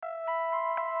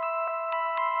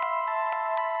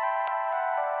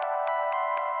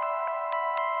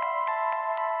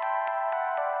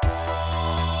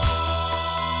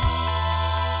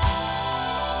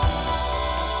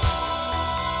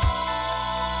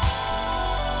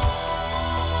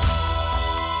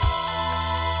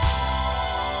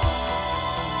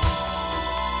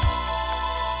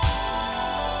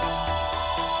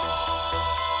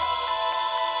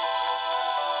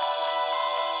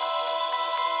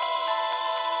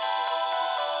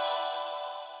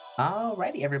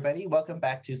Alrighty, everybody, welcome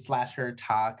back to Slasher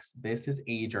Talks. This is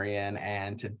Adrian,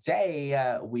 and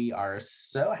today we are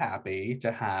so happy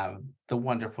to have the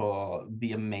wonderful,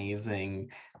 the amazing,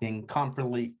 the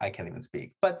incomparably, I can't even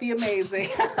speak, but the amazing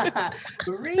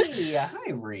Ree.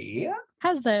 Hi, Ree.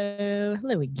 Hello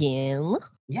again.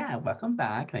 Yeah, welcome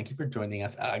back. Thank you for joining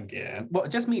us again. Well,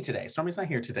 just me today. Stormy's not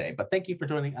here today, but thank you for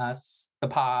joining us, the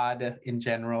pod in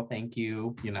general. Thank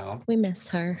you. We miss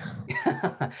her.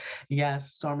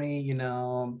 Yes, Stormy,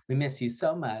 we miss you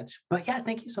so much. But yeah,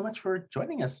 thank you so much for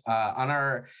joining us on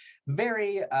our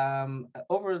very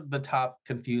over the top,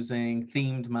 confusing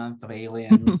themed month of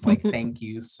aliens. Like, thank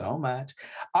you so much.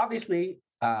 Obviously,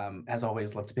 as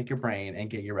always, love to pick your brain and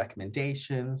get your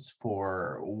recommendations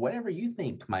for whatever you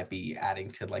think might be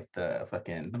adding to like the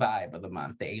fucking vibe of the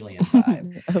month, the alien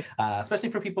vibe.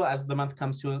 Especially for people as the month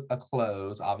comes to a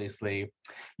close. Obviously,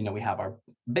 we have our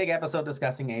big episode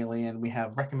discussing Alien. We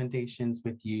have recommendations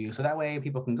with you, so that way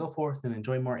people can go forth and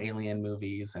enjoy more Alien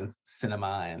movies and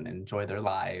cinema and enjoy their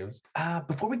lives.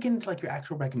 Before we get into like your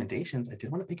actual recommendations, I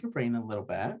did want to pick your brain a little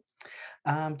bit.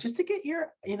 Just to get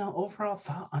your, overall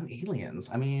thought on aliens.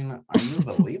 I mean, are you a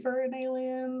believer in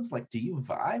aliens? Like, do you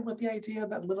vibe with the idea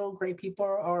that little gray people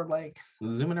are like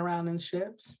zooming around in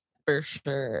ships? For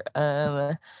sure.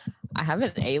 I have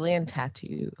an alien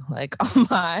tattoo like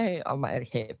on my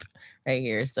hip right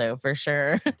here. So for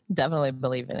sure, definitely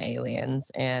believe in aliens.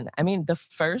 And I mean, the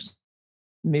first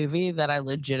movie that I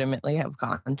legitimately have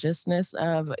consciousness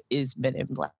of is Men in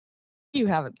Black. You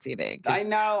haven't seen it. I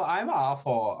know, I'm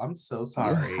awful. I'm so You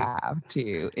sorry. have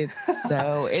to.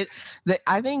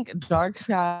 I think Dark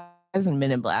Skies and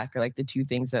Men in Black are like the two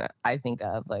things that I think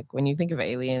of. Like when you think of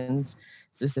aliens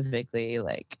specifically,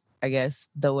 like I guess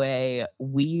the way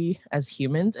we as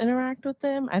humans interact with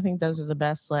them, I think those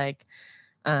are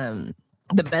um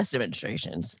the best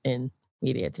demonstrations in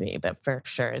media to me. But for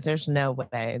sure, there's no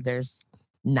way there's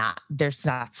not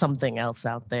something else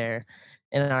out there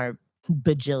in our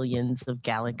bajillions of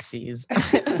galaxies.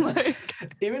 Like,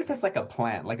 Even if it's like a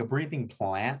plant, like a breathing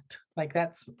plant, like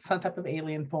that's some type of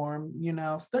alien form,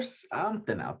 there's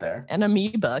something out there. an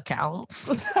amoeba counts.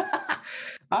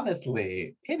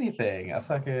 Honestly, anything, I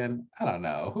don't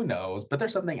know, who knows, but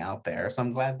there's something out there. So I'm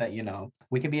glad that,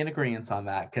 we can be in agreement on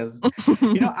that. Cause,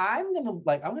 I'm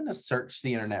gonna search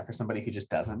the internet for somebody who just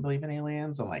doesn't believe in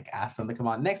aliens and like ask them to come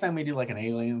on next time we do like an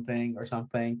alien thing or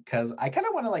something. Cause I kind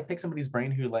of want to like pick somebody's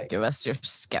brain who like, Give us your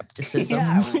skepticism.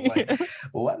 yeah, like,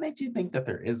 what makes you think that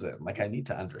there isn't? Like, I need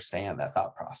to understand that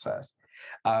thought process.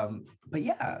 But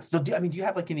yeah, so do you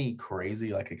have like any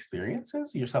crazy like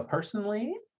experiences yourself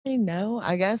personally? I know,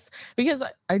 I guess, because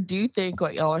I do think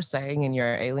what y'all are saying in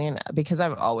your alien, because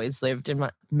I've always lived in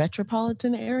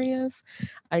metropolitan areas,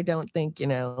 I don't think,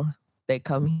 they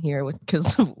come here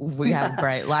because we have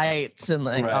bright lights and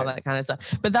like all Right. that kind of stuff.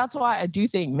 But that's why I do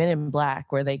think Men in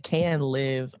Black, where they can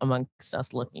live amongst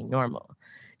us looking normal.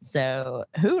 So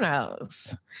who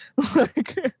knows?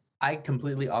 Like, I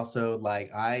completely also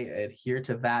like I adhere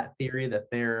to that theory that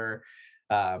they're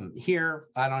here.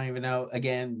 I don't even know.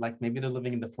 Again, like maybe they're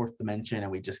living in the fourth dimension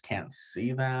and we just can't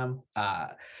see them.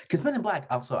 Because Men in Black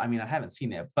also, I mean, I haven't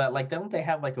seen it, but like don't they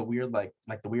have like a weird like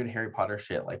the weird Harry Potter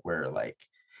shit, like where like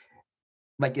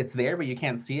it's there but you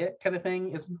can't see it kind of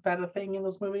thing? Isn't that a thing in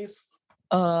those movies?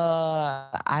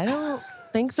 I don't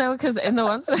think so because in the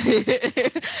ones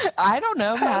I don't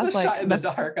know That was past a shot like in the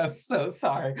dark. I'm so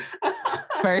sorry.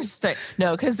 first thing.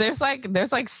 No, because there's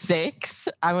like six.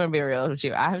 I'm gonna be real with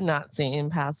you. I have not seen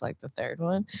past like the third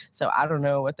one, so I don't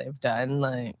know what they've done.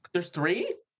 Like There's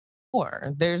three?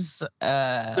 more. There's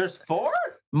four?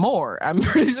 More. I'm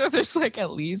pretty sure there's like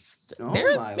at least Oh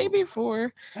there's my! maybe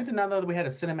four. I did not know that we had a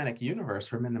cinematic universe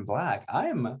for Men in Black.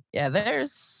 Yeah,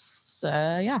 there's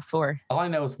four. All I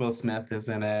know is Will Smith is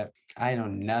in it. I know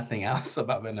nothing else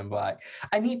about Men in Black.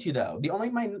 I need to though. The only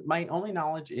my only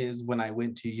knowledge is when I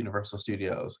went to Universal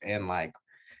Studios and like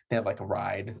they have like a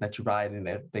ride that you ride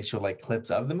and they show like clips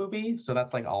of the movie. So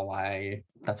that's like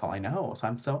that's all I know.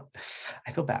 So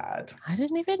I feel bad. I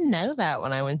didn't even know that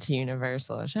when I went to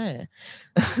Universal. Shit.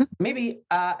 Maybe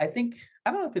I think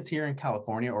I don't know if it's here in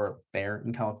California or there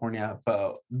in California,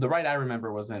 but the ride I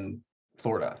remember was in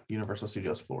Florida, Universal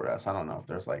Studios Florida. So I don't know if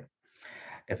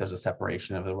there's a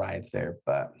separation of the rides there,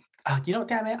 but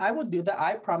damn it, I will do that.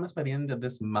 I promise by the end of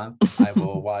this month I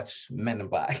will watch Men in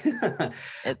Black.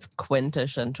 It's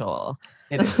quintessential.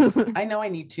 It is. I know I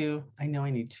need to.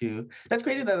 That's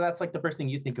crazy that that's like the first thing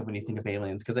you think of when you think of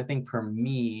aliens, because I think for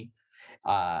me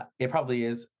It probably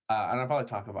is, and I'll probably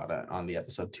talk about it on the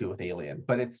episode 2 with Alien,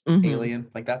 but it's Hmm. Alien.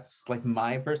 Like, that's, like,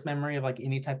 my first memory of, like,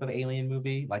 any type of alien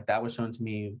movie. Like, that was shown to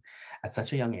me at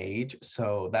such a young age,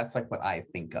 so that's, like, what I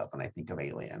think of when I think of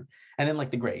Alien. And then,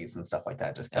 like, the Greys and stuff like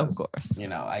that, just Of because course.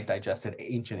 I digested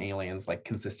Ancient Aliens, like,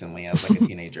 consistently as, like, a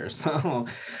teenager, so,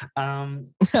 um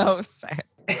Oh, sad.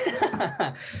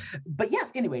 but yes,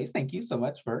 anyways, thank you so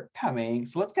much for coming.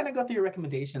 So let's kind of go through your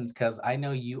recommendations because I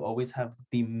know you always have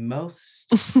the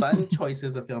most fun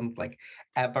choices of films like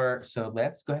ever. So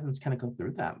let's go ahead and just kind of go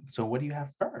through them. So what do you have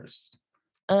first?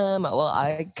 Well,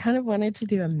 I kind of wanted to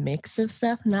do a mix of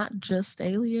stuff, not just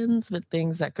aliens, but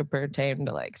things that could pertain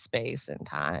to like space and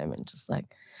time and just like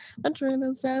a bunch of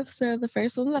random stuff. So the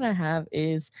first one that I have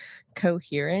is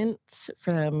Coherence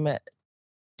from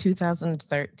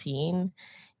 2013.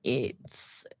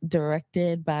 It's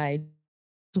directed by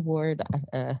Ward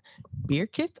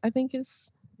Byrkit, I think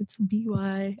it's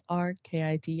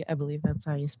Byrkit. I believe that's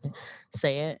how you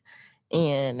say it.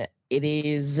 And it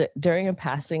is during a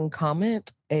passing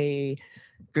comet, a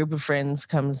group of friends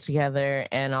comes together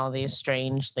and all these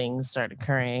strange things start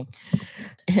occurring.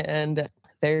 And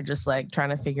they're just like trying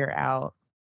to figure out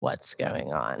what's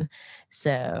going on.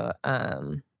 So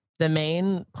the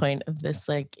main point of this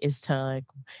like is to like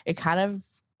it kind of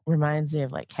reminds me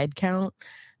of like head count,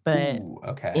 but Ooh,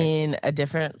 okay. in a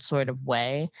different sort of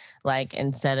way. Like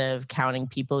instead of counting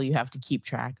people, you have to keep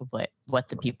track of what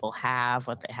the people have,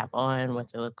 what they have on,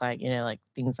 what they look like, like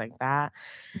things like that.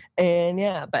 And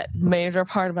yeah, but major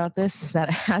part about this is that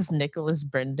it has Nicholas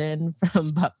Brendan from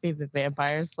Buffy the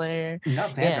Vampire Slayer.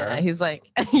 Not Yeah, Xander. he's like,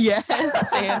 yes,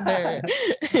 Sander.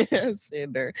 Yes,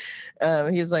 Sander.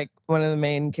 He's like one of the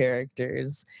main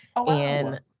characters. Oh And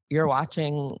wow. you're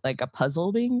watching like a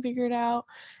puzzle being figured out,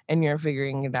 and you're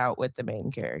figuring it out with the main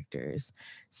characters.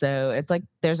 So it's like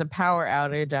there's a power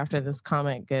outage after this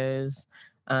comet goes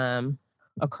um,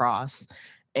 across,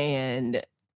 and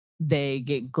they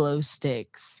get glow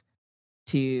sticks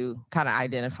to kind of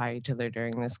identify each other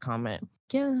during this comment.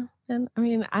 Yeah, and I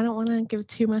mean, I don't want to give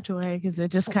too much away because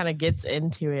it just kind of gets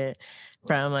into it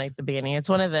from like the beginning. It's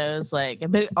one of those like,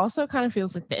 but it also kind of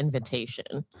feels like the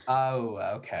invitation. Oh,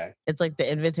 okay. It's like the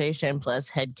invitation plus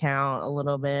head count a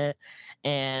little bit,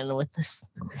 and with this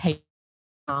hate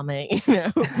comic,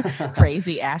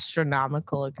 crazy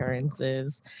astronomical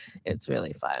occurrences, it's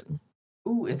really fun.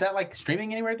 Ooh, is that like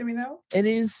streaming anywhere? Do we know? It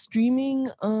is streaming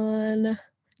on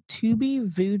Tubi,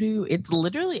 Vudu. It's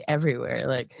literally everywhere,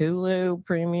 like Hulu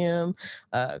Premium,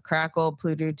 Crackle,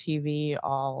 Pluto TV,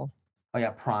 all. Oh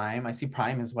yeah, Prime. I see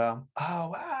Prime as well.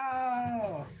 Oh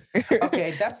wow.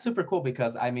 Okay, that's super cool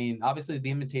because I mean, obviously, The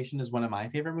Invitation is one of my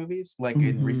favorite movies. Like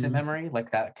in recent Mhm. memory,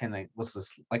 like that kind of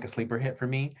was like a sleeper hit for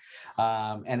me.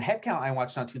 And Headcount I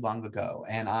watched not too long ago,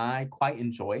 and I quite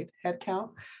enjoyed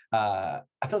Headcount. I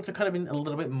feel like there could have been a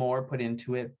little bit more put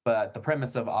into it, but the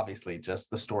premise of obviously just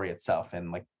the story itself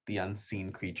and like the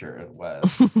unseen creature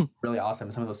was really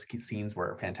awesome. Some of those scenes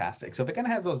were fantastic. So if it kind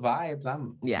of has those vibes,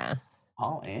 I'm Yeah.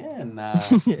 all in.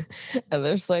 And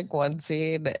there's like one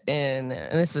scene and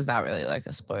this is not really like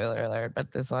a spoiler alert,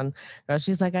 but this one,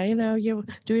 she's like, you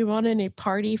do we want any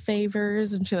party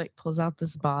favors? And she like pulls out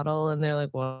this bottle and they're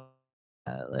like, well,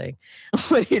 like,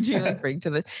 what did you like bring to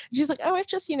this? And she's like, oh,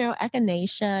 it's just,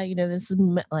 echinacea, this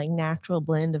like natural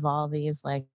blend of all these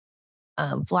like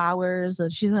flowers.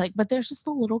 And she's like, but there's just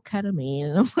a little ketamine.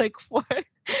 And I'm like, what?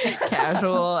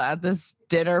 Casual at this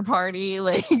dinner party.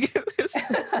 Like,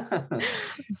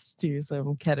 let's do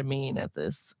some ketamine at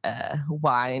this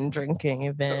wine drinking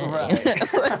event.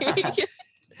 Right. Like,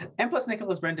 And plus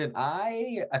Nicholas Brendan,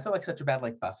 I feel like such a bad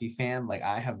like Buffy fan. Like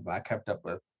I have not kept up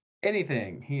with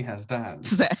anything he has done.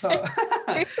 So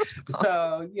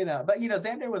so but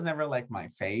Xander was never like my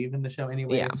fave in the show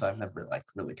anyway. yeah, So I've never like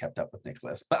really kept up with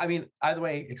Nicholas. But I mean, either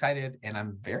way, excited and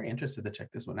I'm very interested to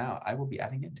check this one out. I will be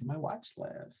adding it to my watch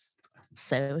list.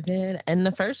 so good. And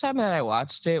the first time that I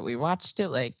watched it, we watched it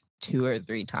like 2 or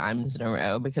 3 times in a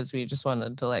row because we just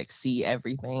wanted to like see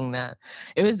everything that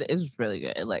it was really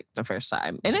good like the first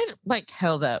time, and it like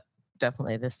held up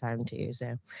definitely this time too.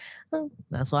 So well,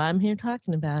 that's why I'm here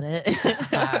talking about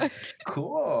it.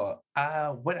 Cool.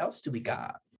 What else do we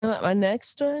got? My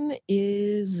next one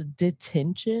is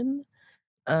Detention,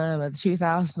 a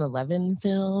 2011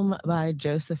 film by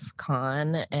Joseph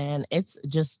Kahn, and it's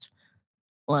just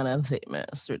one of the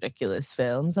most ridiculous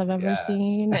films I've ever Yeah.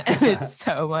 seen. And it's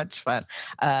so much fun.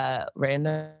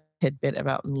 Random tidbit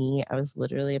about me, I was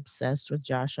literally obsessed with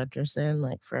Josh Hutcherson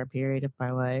like for a period of my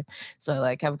life. So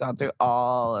like I've gone through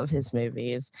all of his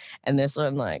movies. And this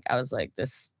one, like, I was like,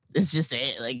 this is just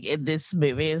it. Like this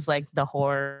movie is like the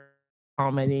horror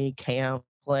comedy camp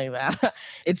like that.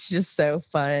 It's just so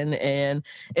fun, and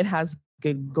it has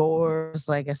good gore. It's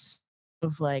like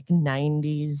of like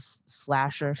 90s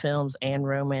slasher films and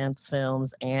romance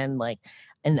films and like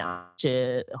an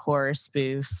horror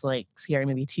spoofs like Scary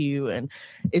Movie 2, and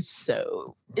it's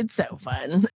so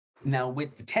fun. Now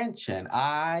with Detention,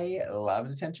 I love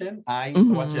Detention. I used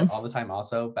to watch it Mhm. all the time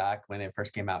also back when it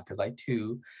first came out because I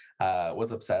too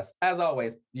was obsessed. As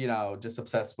always, just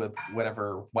obsessed with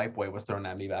whatever white boy was thrown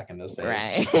at me back in those days.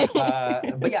 Right.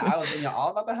 But yeah, I was all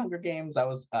about the Hunger Games. I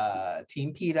was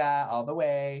Team PETA all the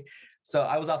way. So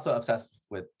I was also obsessed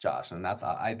with Josh, and that's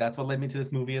what led me to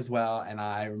this movie as well. And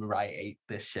I remember I ate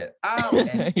this shit up,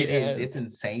 and it's Yes.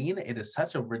 insane. It is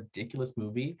such a ridiculous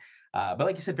movie. But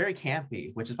like you said, very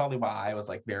campy, which is probably why I was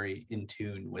like very in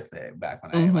tune with it back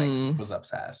when I like Mhm. was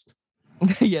obsessed.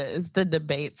 Yes, the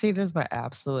debate scene is my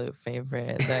absolute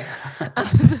favorite.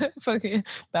 The fucking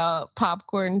about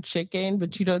popcorn chicken,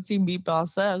 but you don't see meatball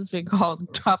subs being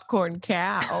called popcorn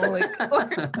cow.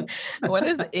 Like, what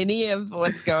is any of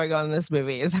what's going on in this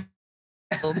movie is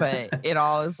but it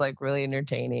all is like really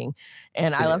entertaining.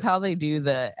 And I It love is. how they do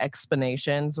the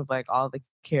explanations of like all the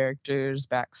characters,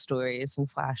 backstories, and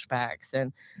flashbacks.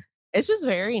 And it's just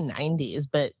very 90s,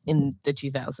 but in the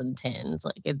 2010s.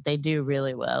 Like they do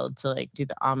really well to like do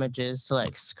the homages to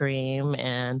like Scream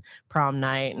and Prom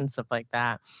Night and stuff like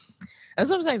that. That's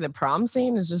what I'm saying. The prom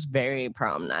scene is just very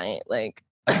prom night. Like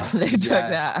they took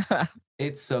Yes. that.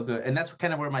 It's so good. And that's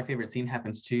kind of where my favorite scene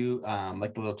happens too.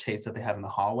 Like the little chase that they have in the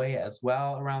hallway as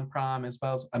well around prom as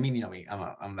well. I mean, you know me,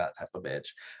 I'm that type of bitch.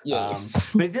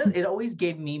 Yes. But it always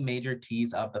gave me major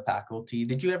tease of The Faculty.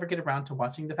 Did you ever get around to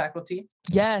watching The Faculty?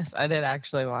 Yes, I did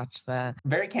actually watch that.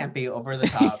 Very campy, over the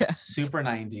top, Yes. super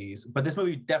 90s. But this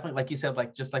movie definitely, like you said,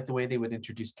 like just like the way they would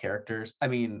introduce characters. I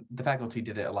mean, The Faculty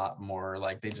did it a lot more.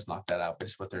 Like they just knocked that out, but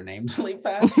just with their names really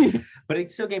fast. But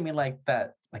it still gave me like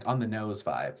that, like on the nose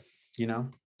vibe, you know?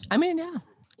 I mean, yeah.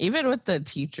 Even with the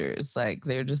teachers, like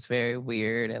they're just very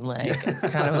weird and like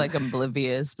kind of Yeah. like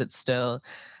oblivious, but still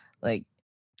like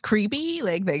creepy.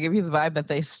 Like they give you the vibe that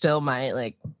they still might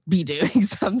like be doing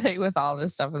something with all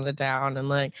this stuff in the town. And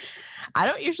like, I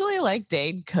don't usually like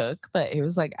Dane Cook, but he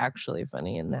was like actually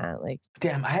funny in that. Like,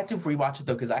 Damn, I had to rewatch it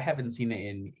though because I haven't seen it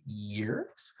in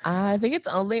years. I think it's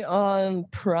only on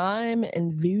Prime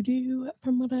and Vudu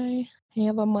from what I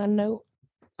have on my note.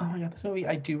 Oh my god, this movie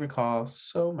I do recall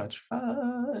so much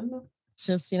fun.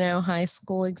 Just high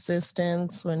school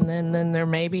existence when then there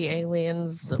may be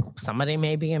aliens, somebody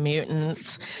may be a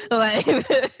mutant like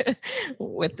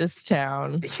with this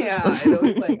town. Yeah, it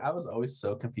always like I was always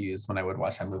so confused when I would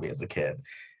watch that movie as a kid.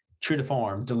 True to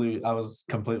form, I was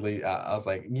completely. I was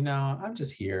like, I'm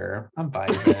just here. I'm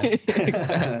vibing.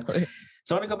 Exactly.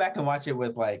 So I want to go back and watch it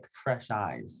with like fresh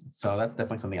eyes. So that's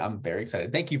definitely something I'm very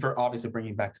excited. Thank you for obviously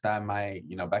bringing back to that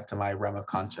back to my realm of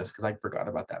conscious because I forgot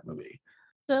about that movie.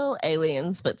 Still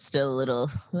aliens, but still a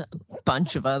little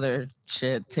bunch of other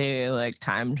shit too, like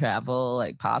time travel,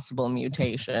 like possible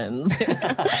mutations,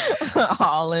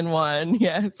 all in one.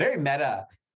 Yes. Very meta,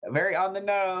 very on the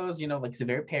nose. Like it's a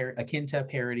very akin to a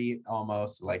parody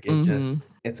almost. Like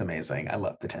it's amazing. I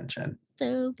love the tension.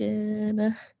 So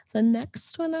good. The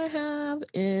next one I have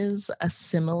is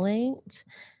Assimilate,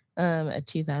 a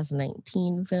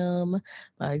 2019 film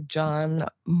by John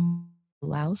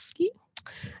Malowski.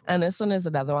 And this one is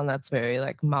another one that's very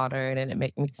like modern, and it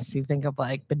makes you think of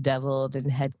like Bedeviled and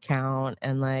Head Count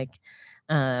and like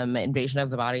Invasion of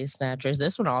the Body Snatchers.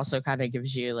 This one also kind of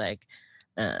gives you like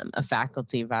a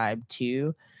Faculty vibe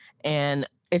too. And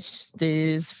it's just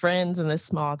these friends in this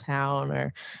small town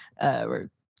were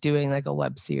doing like a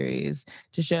web series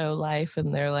to show life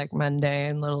in their like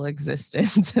mundane little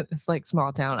existence in this like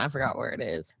small town. I forgot where it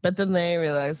is. But then they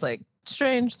realize like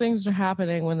strange things are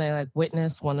happening when they like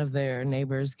witness one of their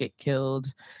neighbors get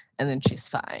killed, and then she's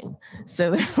fine.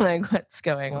 So they're like, what's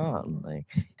going on? Like,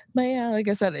 but yeah, like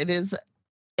I said, it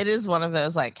is one of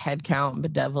those like head count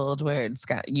bedeviled where it's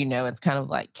got it's kind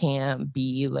of like can't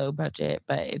be low budget,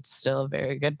 but it's still a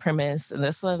very good premise. And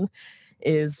this one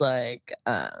is like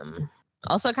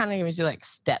also kind of gives you like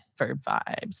Stepford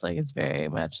vibes. Like it's very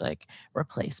much like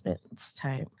Replacements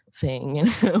type thing.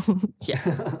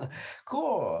 Yeah.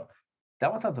 Cool.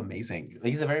 That one sounds amazing. Like,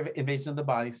 he's a very Invasion of the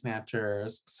Body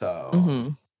Snatchers. So Hmm.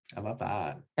 I love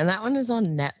that. And that one is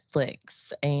on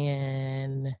Netflix.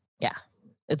 And yeah,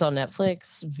 it's on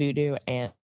Netflix, Vudu,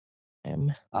 and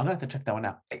I'm gonna have to check that one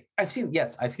out. I've seen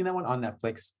that one on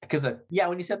Netflix because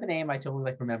when you said the name, I totally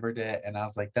like remembered it, and I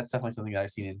was like, that's definitely something that I've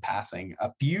seen in passing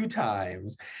a few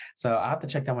times. So I'll have to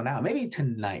check that one out. Maybe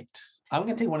tonight. I'm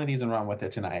gonna take one of these and run with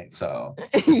it tonight. So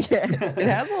Yes, it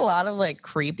has a lot of like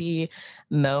creepy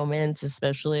moments,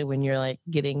 especially when you're like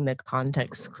getting the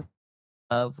context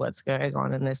of what's going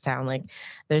on in this town. Like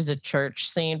there's a church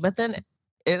scene, but then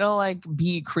it'll like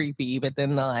be creepy, but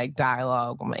then the like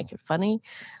dialogue will make it funny.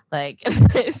 Like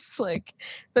it's like,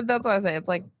 but that's what I say. It's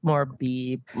like more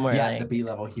more yeah, the like B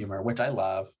level humor, which I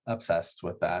love, obsessed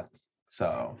with that.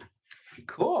 So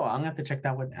cool. I'm gonna have to check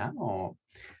that one out.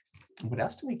 What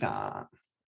else do we got?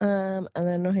 and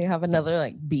then we have another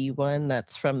like B one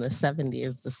that's from the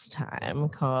 70s this time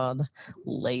called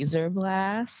Laser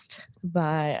Blast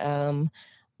by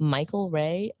Michael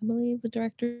Ray, I believe the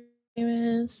director's name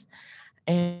is.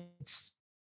 And it's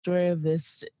the story of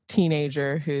this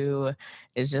teenager who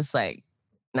is just like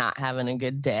not having a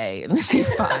good day. And then he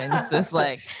finds this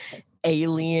like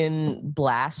alien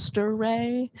blaster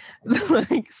ray.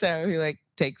 Like so he like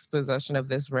takes possession of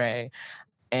this ray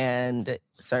and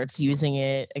starts using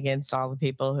it against all the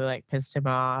people who like pissed him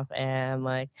off, and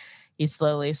like he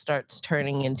slowly starts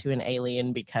turning into an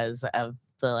alien because of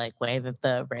the like way that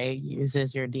the ray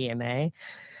uses your DNA.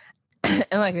 And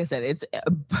like I said, it's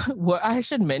what I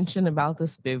should mention about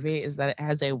this movie is that it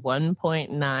has a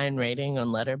 1.9 rating on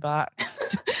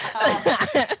Letterboxd.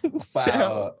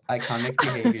 Wow, iconic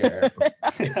behavior.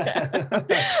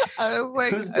 I was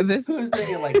like, who's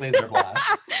doing it like Laser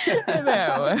Blast? I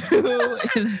know. Who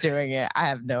is doing it? I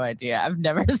have no idea. I've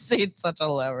never seen such a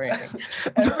low rating.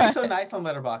 Everybody's so nice on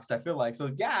Letterboxd, I feel like. So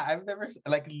yeah, I've never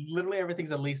like literally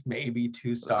everything's at least maybe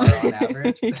 2-star on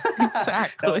average.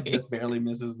 Exactly. That just barely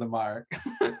misses the mark.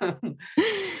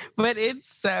 But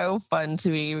it's so fun to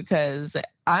me because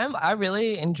I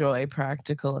really enjoy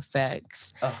practical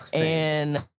effects. Oh, same.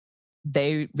 And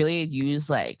they really use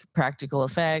like practical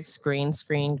effects, green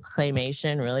screen,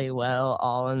 claymation really well,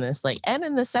 all in this like, and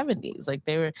in the 70s, like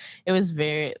it was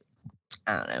very,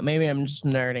 I don't know, maybe I'm just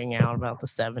nerding out about the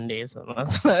 70s and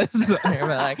that's funny, but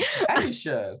like, as you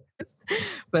should.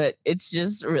 But it's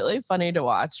just really funny to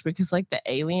watch because like the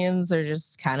aliens are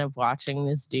just kind of watching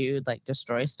this dude like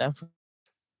destroy stuff,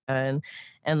 and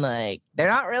like they're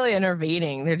not really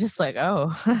intervening. They're just like,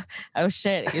 oh, oh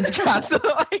shit, he's got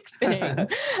the like thing.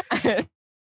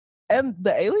 And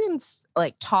the aliens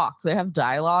like talk. They have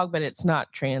dialogue, but it's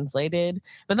not translated.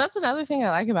 But that's another thing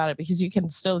I like about it because you can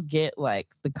still get like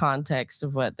the context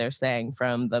of what they're saying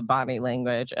from the body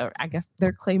language, or I guess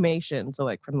they're claymation. So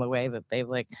like from the way that they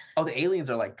like. Oh, the aliens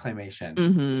are like claymation.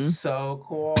 Mm-hmm. So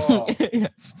cool.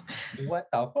 Yes. What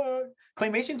the fuck?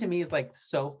 Claymation to me is like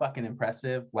so fucking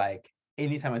impressive. Like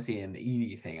anytime I see an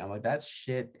anything, I'm like, that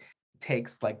shit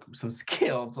takes like some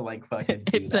skill to like fucking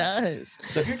do it that. Does.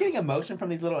 So if you're getting emotion from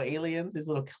these little aliens, these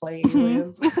little clay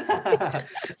aliens, I'm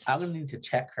gonna need to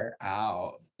check her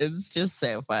out. It's just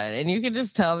so fun, and you can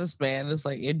just tell this man is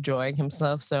like enjoying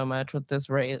himself so much with this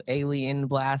alien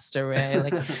blaster ray.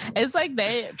 Like it's like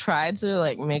they tried to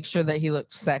like make sure that he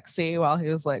looked sexy while he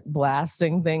was like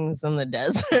blasting things in the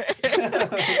desert.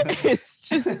 It's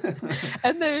just,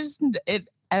 and there's it.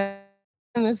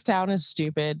 And this town is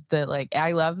stupid that like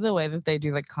I love the way that they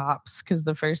do the cops, because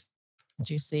the first that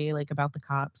you see like about the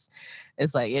cops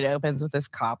is like it opens with this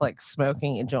cop like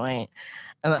smoking a joint,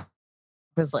 and it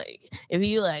was like, if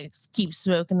you like keep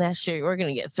smoking that shit, we're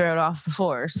gonna get thrown off the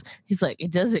force. He's like,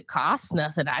 it doesn't cost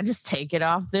nothing, I just take it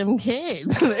off them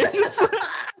kids.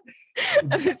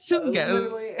 It's just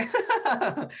literally.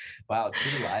 Wow,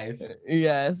 true life.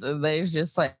 Yes, and they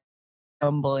just like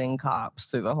humbling cops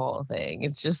through the whole thing.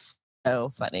 It's just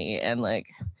so funny, and like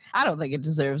I don't think it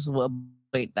deserves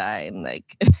 1.9.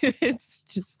 Like it's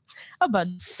just a bunch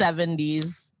of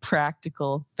 70s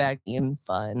practical effect and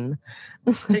fun.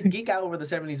 To geek out over the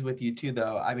 70s with you too,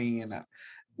 though, I mean,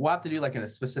 we'll have to do like a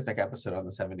specific episode on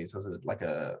the 70s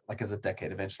as a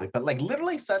decade eventually. But like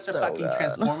literally such a fucking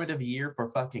transformative year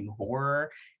for fucking horror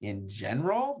in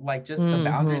general. Like just the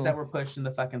boundaries that were pushed in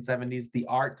the fucking 70s, the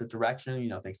art, the direction,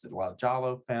 thanks to a lot of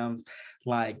Giallo films,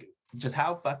 like just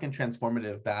how fucking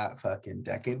transformative that fucking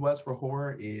decade was for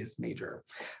horror is major.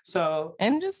 So,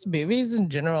 and just movies in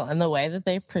general and the way that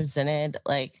they presented,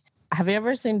 like, have you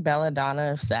ever seen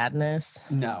Belladonna of Sadness?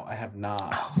 No, I have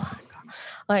not. Oh my God.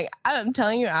 Like, I'm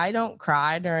telling you, I don't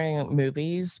cry during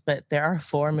movies, but there are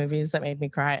 4 movies that made me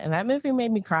cry, and that movie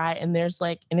made me cry, and there's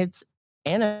like, and it's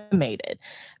animated,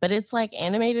 but it's like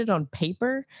animated on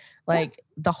paper, like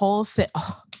the whole thing.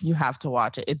 Oh, you have to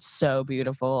watch it. It's so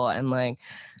beautiful, and like,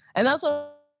 and that's a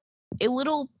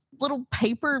little little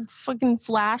paper fucking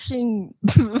flashing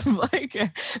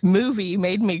like movie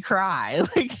made me cry.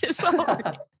 Like it's all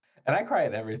like, And I cry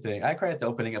at everything. I cry at the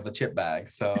opening of the chip bag.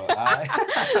 So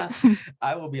I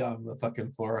I will be on the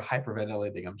fucking floor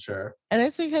hyperventilating, I'm sure. and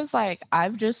it's because like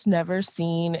I've just never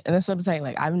seen, and that's what I'm saying,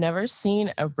 like I've never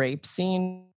seen a rape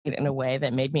scene in a way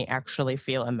that made me actually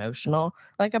feel emotional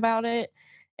like about it.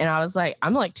 And I was like,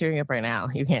 I'm like tearing up right now.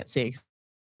 You can't see,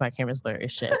 my camera's blurry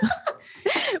as shit.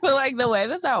 But like the way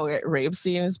that rape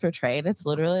scene is portrayed, it's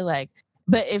literally like,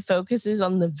 but it focuses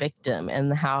on the victim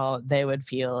and how they would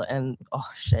feel. And oh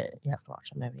shit, you have to watch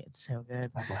the movie. It's so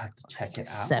good. I will have to check it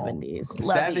out. 70s.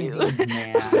 Love 70s, you.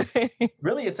 man.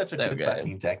 Really is such a So good good.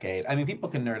 fucking decade. I mean, people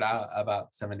can nerd out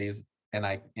about 70s, and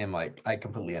I am like, I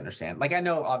completely understand. Like, I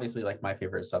know obviously like my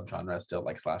favorite subgenre is still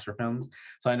like slasher films.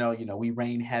 So I know, we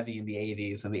reign heavy in the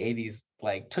 80s, and the 80s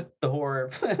like took the horror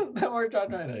the horror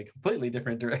genre in a completely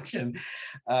different direction.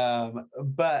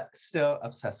 But still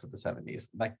obsessed with the 70s.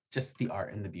 Like just the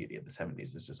art and the beauty of the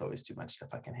 70s is just always too much to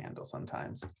fucking handle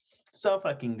sometimes. So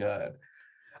fucking good.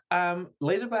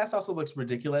 Laser Blast also looks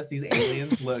ridiculous. These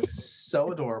aliens look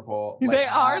so adorable. Like, They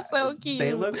are so cute.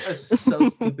 They look so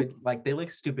stupid. Like they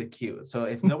look stupid cute. So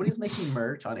if nobody's making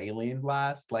merch on Alien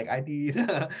Blast, like I need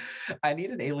I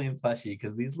need an alien plushie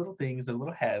because these little things, their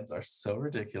little heads are so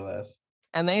ridiculous.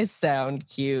 And they sound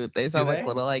cute. They sound like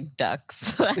little like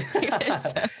ducks.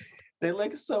 They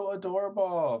look so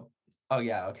adorable. Oh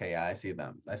yeah, okay, yeah, I see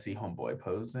them. I see Homeboy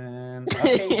posing.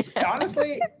 Okay,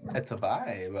 honestly, it's a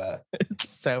vibe. It's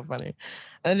so funny.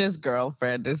 And his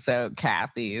girlfriend is so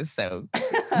Kathy is so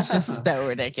it's just so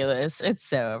ridiculous. It's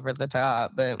so over the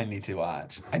top. But I need to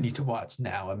watch. I need to watch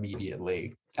now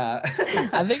immediately.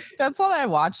 I think that's what I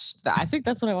watched. I think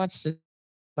that's what I watched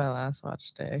my last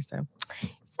watch day. So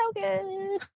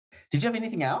good. Did you have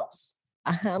anything else?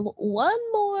 I have one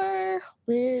more,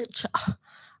 which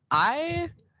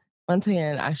once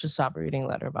again, I should stop reading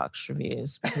Letterboxd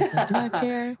reviews because do I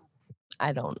care?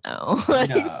 I don't know.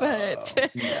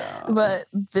 But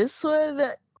this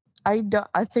one, I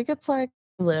think it's like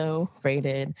low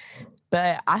rated,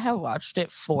 but I have watched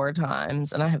it 4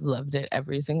 times and I have loved it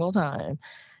every single time.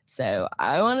 So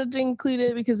I wanted to include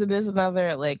it because it is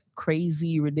another like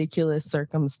crazy, ridiculous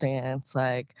circumstance.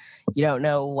 Like you don't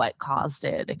know what caused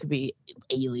it. It could be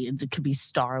aliens, it could be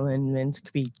Starland winds, it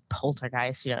could be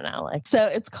poltergeist. You don't know. Like so,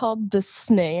 it's called The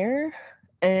Snare,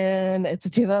 and it's a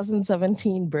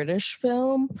 2017 British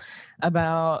film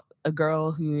about a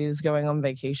girl who is going on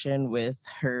vacation with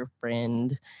her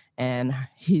friend and her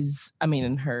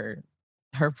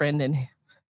friend and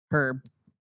her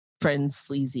friend's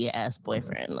sleazy ass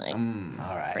boyfriend, like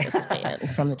all right, first fan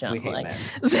from the jump. Like,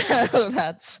 so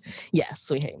that's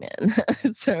we hate men.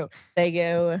 So they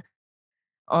go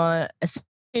on a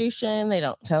vacation. They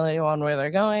don't tell anyone where they're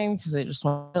going because they just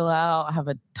want to chill out, have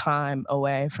a time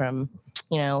away from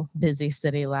busy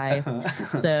city life.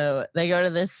 So they go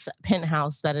to this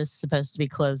penthouse that is supposed to be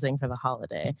closing for the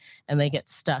holiday, and they get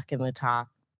stuck in the top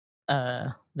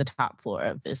floor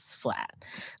of this flat.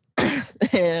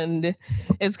 And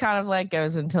it's kind of like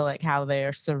goes into like how they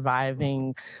are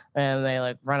surviving, and they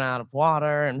like run out of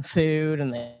water and food,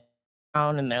 and their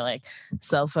like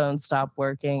cell phones stop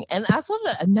working. And that's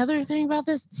another thing about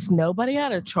this, nobody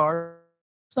had a charger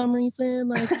for some reason,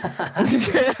 like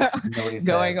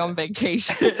going on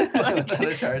vacation. Like,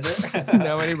 a charger.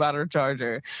 Nobody bought a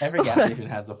charger. Every gas station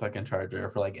has a fucking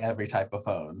charger for like every type of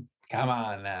phone. Come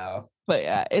on now. But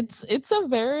yeah, it's a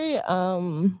very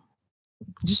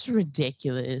just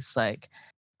ridiculous, like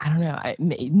I don't know,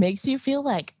 it makes you feel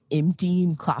like empty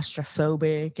and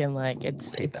claustrophobic, and like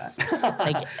it's like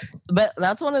but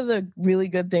that's one of the really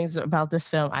good things about this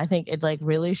film. I think it like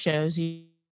really shows you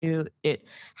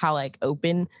how like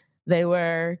open they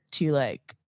were to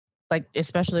like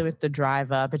especially with the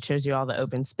drive up, it shows you all the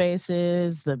open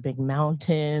spaces, the big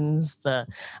mountains, the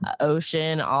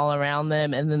ocean all around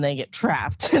them, and then they get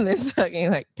trapped in this fucking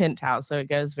like penthouse. So it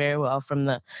goes very well from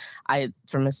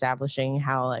establishing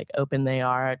how like open they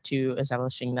are to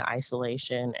establishing the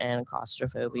isolation and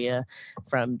claustrophobia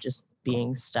from just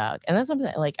being stuck. And that's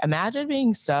something like imagine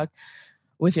being stuck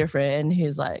with your friend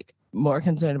who's like more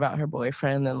concerned about her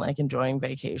boyfriend than like enjoying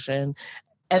vacation.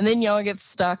 And then y'all get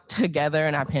stuck together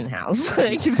in a penthouse.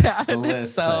 Like that in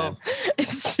itself,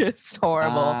 it's just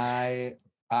horrible.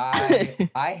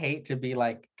 I hate to be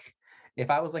like, if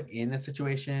I was like in a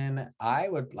situation, I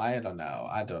don't know.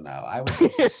 I would go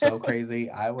so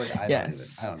crazy. I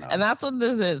don't know. And that's what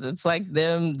this is. It's like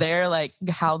they're like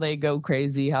how they go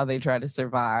crazy, how they try to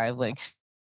survive, like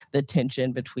the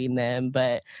tension between them.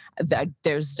 But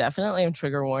there's definitely a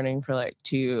trigger warning for like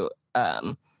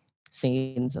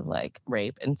scenes of like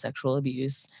rape and sexual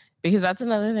abuse, because that's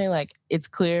another thing. Like, it's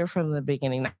clear from the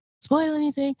beginning, not to spoil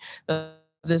anything, that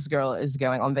this girl is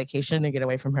going on vacation to get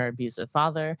away from her abusive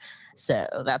father. So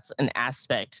that's an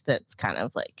aspect that's kind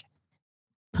of like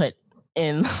put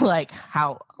in like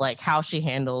how she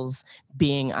handles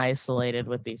being isolated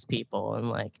with these people and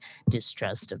like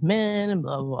distrust of men and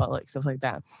blah blah, blah, like stuff like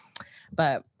that.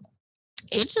 But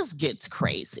it just gets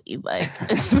crazy. Like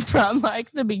from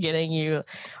like the beginning, you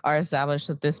are established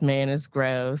that this man is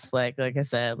gross. Like I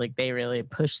said, like they really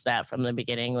push that from the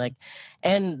beginning. Like,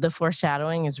 and the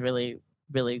foreshadowing is really,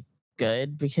 really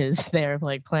good because they're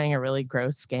like playing a really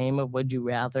gross game of would you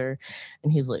rather,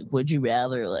 and he's like, would you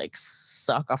rather like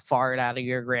suck a fart out of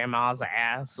your grandma's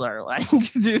ass or like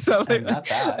do something Not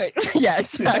that. like, yeah,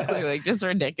 exactly, like just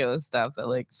ridiculous stuff that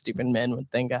like stupid men would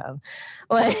think of,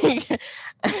 like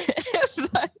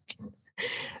like,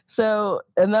 so,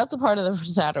 and that's a part of the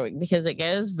foreshadowing because it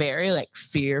goes very like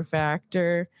fear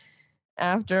factor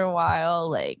after a while.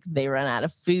 Like they run out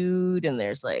of food and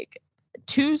there's like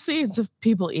 2 scenes of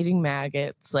people eating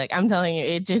maggots. Like I'm telling you,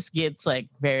 it just gets like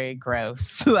very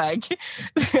gross. like,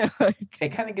 It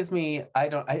kind of gives me, I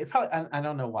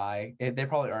don't know why. They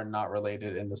probably are not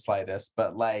related in the slightest,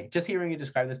 but like just hearing you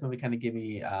describe this movie kind of give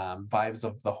me vibes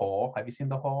of The Hole. Have you seen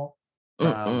The Hole?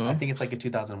 I think it's like a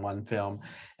 2001 film.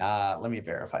 Let me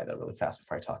verify that really fast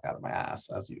before I talk out of my ass,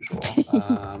 as usual.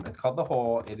 It's called The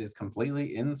Hole. It is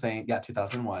completely insane. Yeah,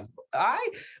 2001.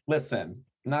 Listen,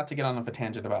 not to get on a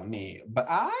tangent about me, but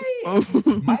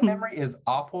my memory is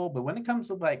awful. But when it comes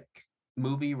to like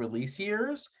movie release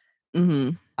years,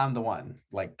 I'm the one.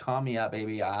 Like, call me up,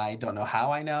 baby. I don't know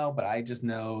how I know, but I just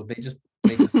know they just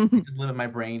live in my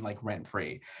brain like rent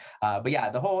free. But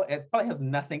yeah, The Hole, it probably has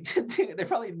nothing to do. They're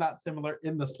probably not similar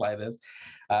in the slightest.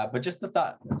 But just the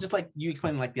thought, just like you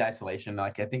explained, like the isolation.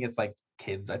 Like I think it's like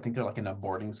kids. I think they're like in a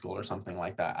boarding school or something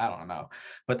like that. I don't know.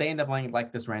 But they end up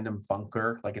like this random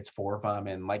bunker. Like it's 4 of them,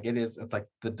 and like it's like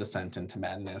the descent into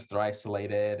madness. They're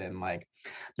isolated and like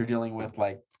they're dealing with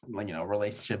like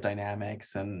relationship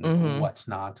dynamics and what's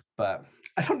not. But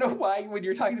I don't know why when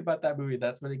you're talking about that movie,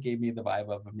 that's what it gave me the vibe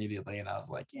of immediately. And I was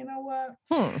like, you know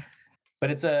what?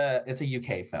 But it's a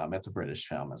UK film. It's a British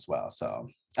film as well. So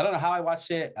I don't know how I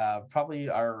watched it. Probably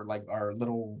our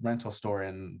little rental store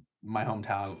in my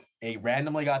hometown.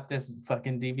 Randomly got this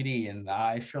fucking DVD, and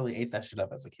I surely ate that shit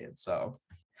up as a kid. So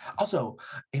also,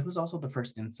 it was also the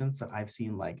first instance that I've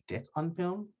seen like dick on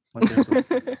film. Like there's a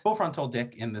full frontal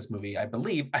dick in this movie, I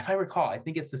believe. If I recall, I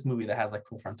think it's this movie that has like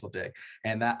full frontal dick,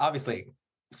 and that obviously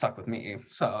stuck with me.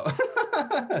 So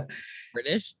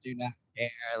British do not care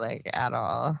like at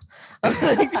all.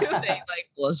 Like, they like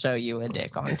will show you a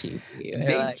dick on TV.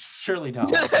 They like, surely don't.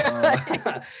 So,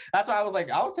 that's why I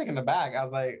was taken aback. I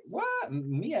was like, what?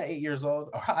 Me at 8 years old?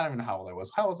 Or I don't even know how old I was.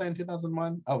 How was I in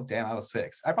 2001? Oh, damn, I was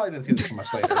 6. I probably didn't see this so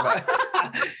much later.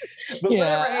 But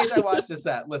whatever age I watched this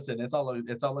at, listen, it's all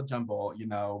a jumble,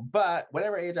 But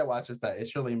whatever age I watched this at, it's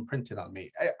surely imprinted on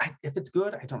me. If it's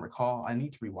good, I don't recall. I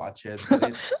need to rewatch it.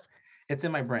 But it's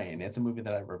in my brain. It's a movie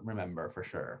that I remember for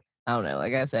sure. I don't know.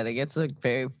 Like I said, it gets like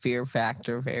very fear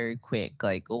factor very quick.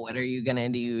 Like, what are you gonna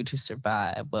do to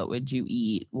survive? What would you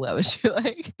eat? What would you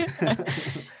like?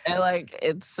 And like,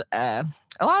 it's a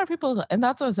lot of people, and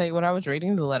that's what I was saying. When I was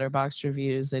reading the Letterboxd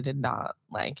reviews, they did not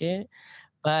like it,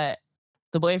 but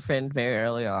the boyfriend very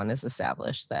early on has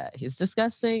established that he's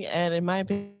disgusting, and in my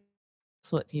opinion,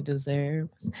 that's what he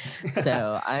deserves.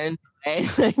 So I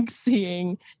like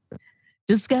seeing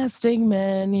disgusting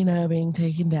men, being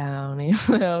taken down,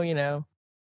 even though,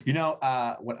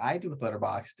 what I do with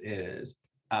Letterboxd is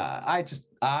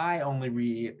I only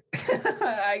read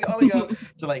I only go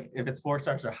to like if it's 4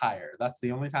 stars or higher. That's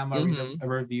the only time I read a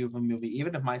review of a movie,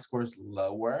 even if my score is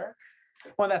lower.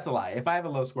 Well, that's a lie. If I have a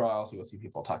low score, I'll also go see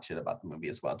people talk shit about the movie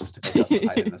as well, just to feel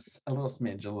justified in this, a little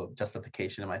smidge, a little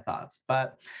justification in my thoughts.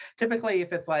 But typically,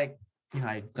 if it's like,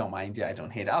 I don't mind it, I don't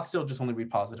hate it, I'll still just only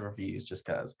read positive reviews just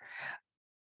because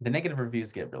the negative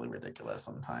reviews get really ridiculous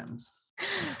sometimes.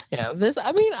 Yeah,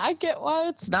 I get why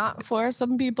it's not for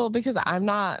some people because I'm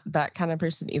not that kind of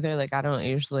person either. Like, I don't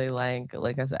usually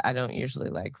like I said, I don't usually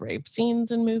like rape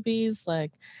scenes in movies.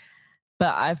 Like,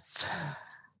 but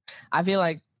I feel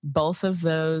like both of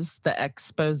those, the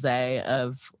expose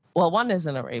of, well, one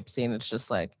isn't a rape scene, it's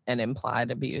just like an implied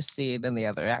abuse scene, and the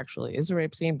other actually is a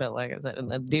rape scene, but like I said,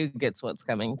 and the dude gets what's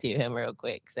coming to him real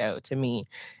quick. So to me,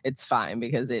 it's fine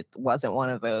because it wasn't one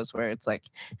of those where it's like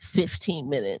 15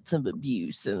 minutes of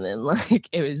abuse and then like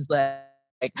it was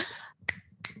like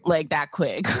that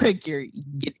quick, like you're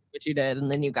getting what you did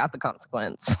and then you got the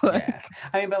consequence. Yeah,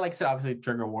 I mean, but like I said, obviously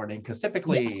trigger warning, because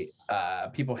typically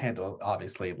people handle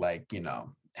obviously like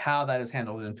how that is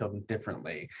handled and filmed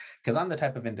differently. Because I'm the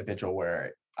type of individual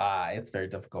where it's very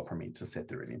difficult for me to sit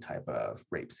through any type of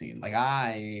rape scene. Like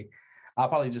I'll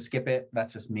probably just skip it.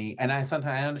 That's just me. And I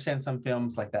understand some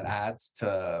films like that adds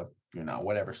to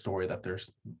whatever story that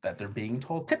they're being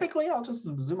told. Typically, I'll just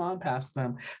zoom on past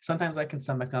them. Sometimes I can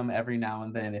stomach them every now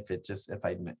and then if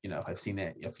I've seen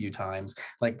it a few times.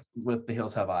 Like with The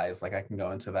Hills Have Eyes, like I can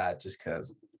go into that just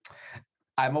because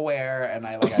I'm aware, and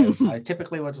I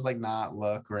typically would just like not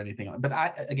look or anything. But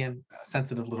I, again,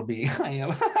 sensitive little being I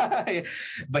am.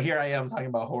 But here I am talking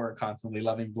about horror constantly,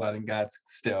 loving blood and guts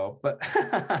still. But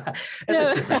it's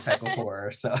a different type of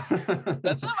horror. So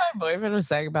That's what my boyfriend was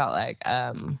saying about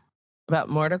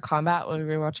Mortal Kombat when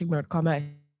we were watching Mortal Kombat.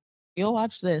 You'll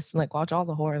watch this and like watch all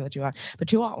the horror that you want,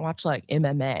 but you won't watch like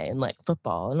MMA and like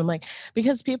football. And I'm like,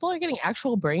 because people are getting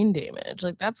actual brain damage.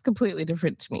 Like that's completely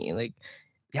different to me. Like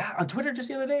yeah, on Twitter just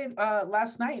the other day,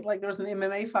 last night, like there was an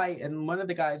MMA fight, and one of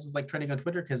the guys was like trending on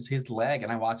Twitter because his leg,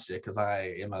 and I watched it because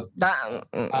that,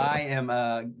 I am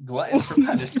a glutton for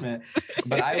punishment.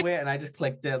 But I went and I just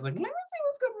clicked it. I was like, let me see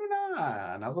what's going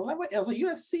on. I was like, what? I was like,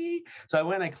 UFC. So I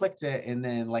went and I clicked it, and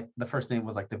then like the first thing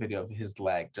was like the video of his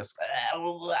leg, just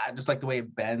like the way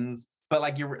it bends. But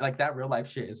like you're like that real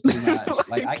life shit is too much.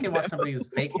 Like I can watch somebody's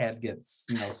fake head get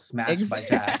smashed by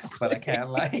jacks, but I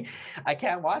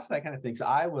can't watch that kind of thing. So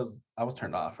I was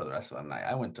turned off for the rest of the night.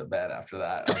 I went to bed after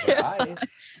that. I was like, I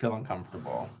feel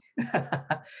uncomfortable.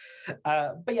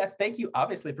 But yes, thank you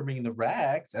obviously for bringing the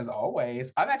Rex as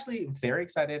always. I'm actually very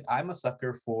excited. I'm a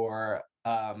sucker for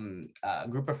a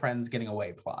group of friends getting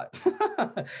away plot.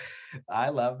 I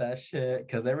love that shit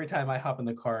because every time I hop in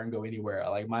the car and go anywhere,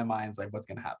 like my mind's like, what's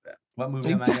gonna happen? What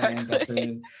movie am I gonna end up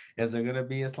in? Is there gonna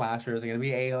be a slasher? Is it gonna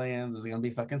be aliens? Is it gonna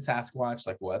be fucking Sasquatch?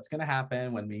 Like, what's gonna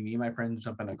happen when me and my friends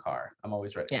jump in a car? I'm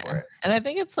always ready for it. And I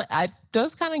think it's like I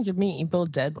does kind of give me Evil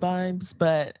Dead vibes,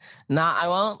 but not. I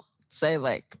won't say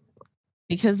like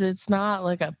because it's not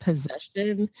like a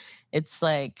possession. It's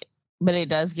like, but it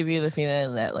does give you the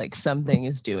feeling that like something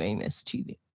is doing this to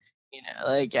you. You know,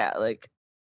 like yeah, like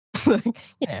like,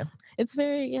 it's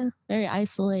very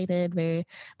isolated, very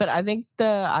but I think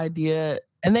the idea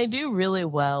and they do really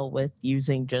well with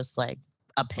using just like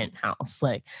a penthouse.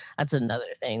 Like that's another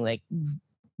thing. Like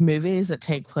movies that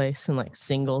take place in like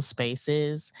single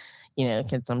spaces,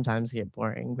 can sometimes get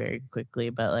boring very quickly,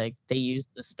 but like they use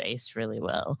the space really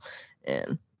well.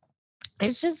 And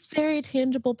it's just very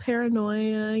tangible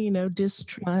paranoia,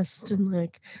 distrust and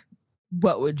like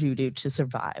what would you do to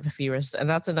survive if you were and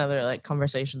that's another like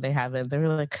conversation they have and they're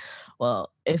like,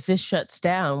 well, if this shuts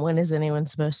down, when is anyone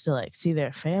supposed to like see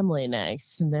their family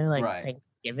next? And they're like, Right.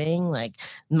 Thanksgiving, like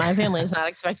my family's not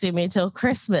expecting me till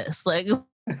Christmas. Like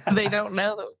they don't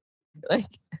know, like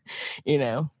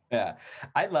Yeah,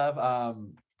 I love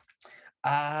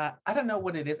I don't know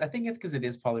what it is. I think it's because it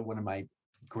is probably one of my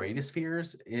greatest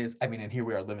fears is, I mean, and here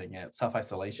we are living it,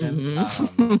 self-isolation.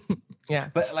 Yeah.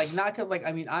 But like not because like,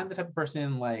 I mean, I'm the type of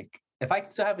person like if I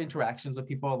can still have interactions with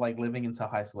people like living in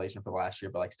self-isolation for the last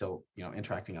year, but like still,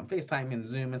 interacting on FaceTime and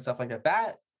Zoom and stuff like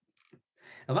that,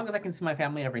 as long as I can see my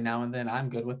family every now and then, I'm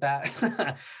good with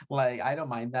that. Like I don't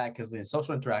mind that because the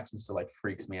social interaction still like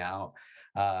freaks me out.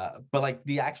 But like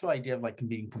the actual idea of like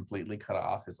being completely cut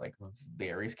off is like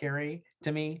very scary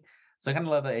to me. So I kind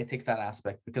of love that it takes that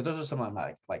aspect because those are some of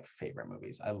my like favorite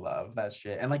movies. I love that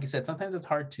shit. And like you said, sometimes it's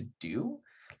hard to do.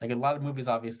 Like a lot of movies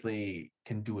obviously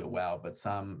can do it well, but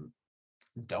some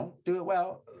don't do it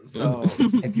well. So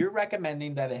if you're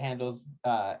recommending that it handles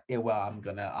it well, I'm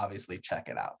gonna obviously check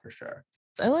it out for sure.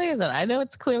 So like I said, I know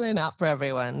it's clearly not for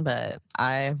everyone, but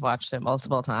I've watched it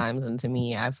multiple times, and to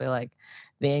me, I feel like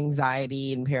the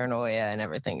anxiety and paranoia and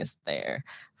everything is there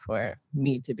for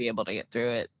me to be able to get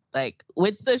through it. Like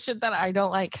with the shit that I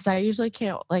don't like, because I usually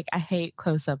can't. Like I hate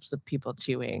close-ups of people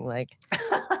chewing. Like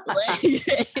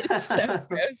it's so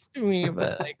gross to me,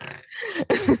 but like,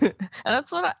 and that's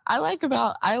what I like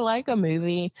about. I like a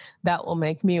movie that will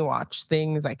make me watch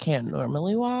things I can't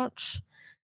normally watch.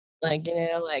 Like,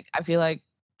 like I feel like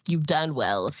you've done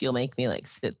well if you'll make me like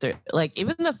sit through like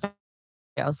even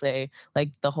I'll say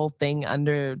like the whole thing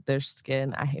under their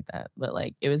skin. I hate that. But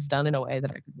like it was done in a way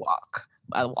that I could watch.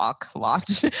 I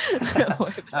was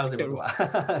able to watch.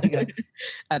 I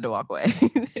had to walk away.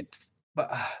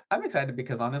 But I'm excited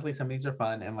because honestly, some of these are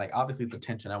fun and like obviously the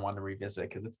tension I want to revisit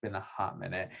because it's been a hot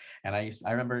minute. And I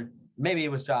remember maybe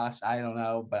it was Josh, I don't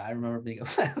know, but I remember being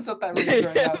obsessed with that movie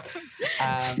growing up.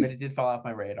 But it did fall off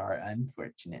my radar,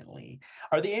 unfortunately.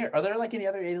 Are there like any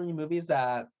other alien movies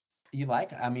that you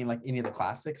like? I mean, like any of the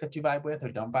classics that you vibe with or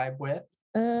don't vibe with?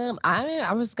 I mean,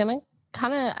 I was gonna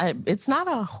kind of, it's not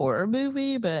a horror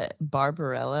movie, but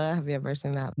Barbarella. Have you ever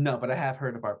seen that? No, but I have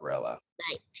heard of Barbarella.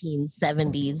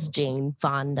 1970s Jane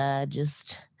Fonda,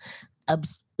 just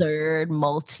absurd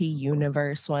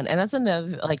multi-universe one. And that's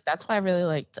another, like, that's why I really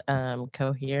liked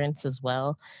Coherence as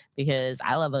well, because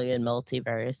I love a good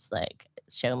multiverse. Like,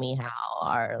 show me how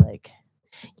our like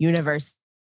universe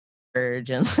merge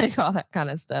and like all that kind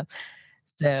of stuff.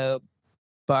 So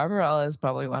Barbarella is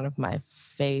probably one of my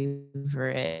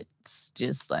favorites,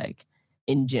 just like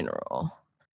in general.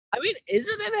 I mean, is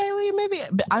it an alien movie?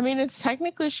 I mean, it's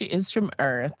technically she is from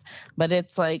Earth, but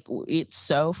it's like it's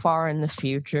so far in the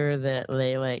future that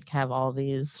they like have all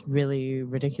these really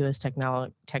ridiculous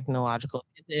technological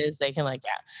advances. They can like,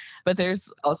 yeah, but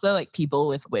there's also like people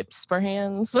with whips for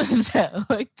hands. So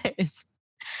like there's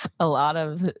a lot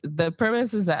of the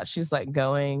premise is that she's like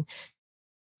going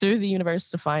through the universe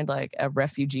to find like a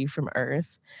refugee from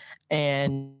Earth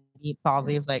and meets all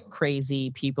these like crazy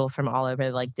people from all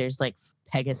over. Like there's like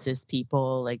Pegasus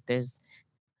people, like there's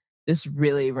this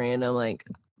really random like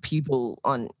people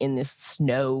on in this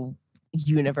snow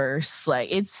universe. Like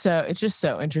it's just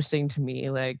so interesting to me,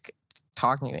 like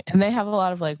talking and they have a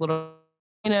lot of like little,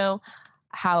 you know,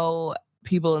 how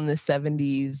people in the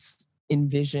 70s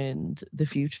envisioned the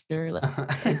future.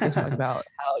 Like they talk about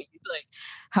how you like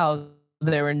how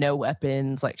there were no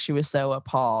weapons. Like she was so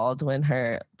appalled when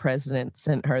her president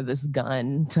sent her this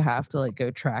gun to have to like go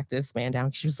track this man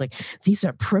down. She was like, "These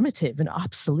are primitive and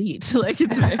obsolete." Like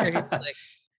it's very like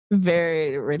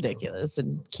very ridiculous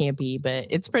and campy, but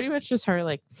it's pretty much just her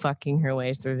like fucking her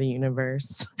way through the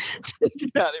universe.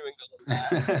 Not even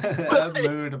A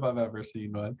mood if I've ever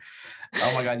seen one.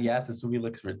 Oh my god, yes, this movie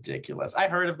looks ridiculous. I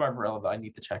heard of Barbarella, but I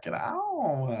need to check it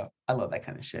out. I love that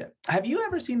kind of shit. Have you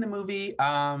ever seen the movie?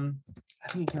 I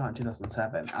think it came out in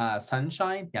 2007.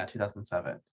 Sunshine? Yeah,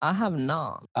 2007. I have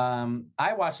not.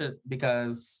 I watched it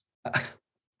because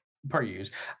per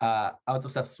usual. I was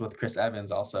obsessed with Chris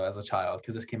Evans also as a child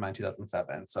because this came out in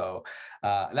 2007. So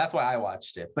that's why I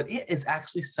watched it. But it is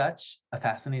actually such a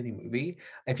fascinating movie.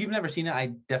 If you've never seen it,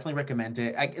 I definitely recommend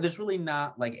it. There's really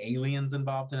not like aliens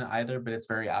involved in it either, but it's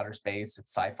very outer space.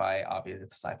 It's sci-fi. Obviously,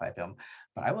 it's a sci-fi film.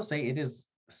 But I will say it is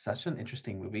such an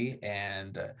interesting movie.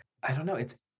 And I don't know.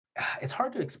 It's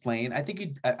hard to explain. I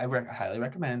think I highly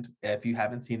recommend if you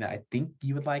haven't seen it. I think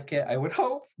you would like it. I would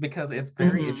hope because it's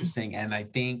very Mhm. interesting, and I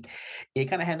think it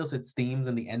kind of handles its themes,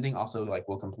 and the ending also like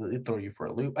will completely throw you for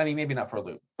a loop. I mean, maybe not for a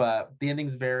loop, but the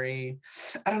ending's very.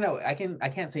 I don't know. I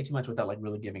can't say too much without like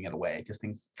really giving it away because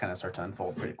things kind of start to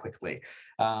unfold pretty quickly.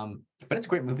 But it's a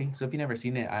great movie. So if you've never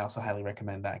seen it, I also highly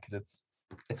recommend that because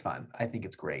it's fun. I think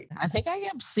it's great. I think I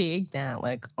kept seeing that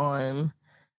like on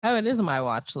oh, it is on my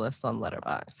watch list on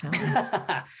Letterboxd. So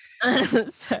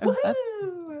that's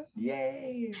Woohoo!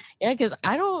 Yay! yeah, because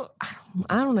I don't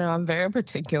know. I'm very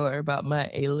particular about my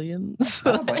aliens.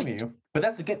 I don't blame you. But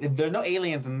that's again, there are no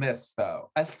aliens in this, though.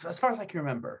 As far as I can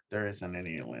remember, there isn't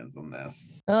any aliens in this.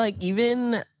 Like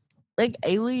even like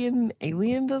Alien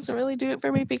doesn't really do it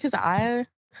for me because I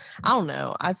don't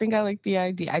know. I think I like the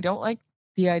idea. I don't like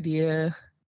the idea.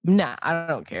 Nah, I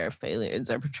don't care if aliens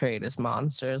are portrayed as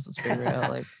monsters. Let's be real.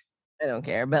 Like I don't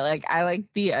care, but like I like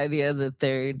the idea that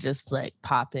they're just like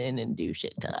pop in and do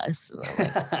shit to us. And I'm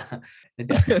like, I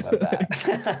definitely love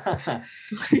that.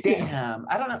 Damn.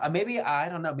 I don't know. Maybe I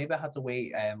don't know. Maybe I'll have to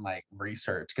wait and like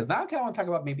research because now I kind of want to talk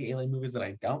about maybe alien movies that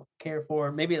I don't care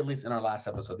for. Maybe at least in our last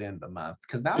episode, the end of the month.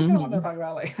 Because now I kind of want to talk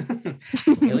about like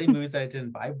alien movies that I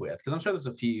didn't vibe with. Because I'm sure there's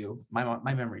a few.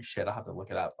 My memory shit. I'll have to look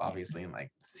it up, obviously, and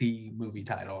like see movie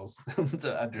titles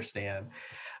to understand.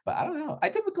 But I don't know. I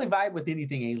typically vibe with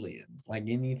anything alien, like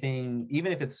anything,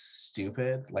 even if it's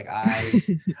stupid. Like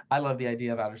I love the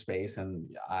idea of outer space, and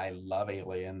I love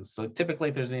aliens. So typically,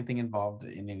 if there's anything involved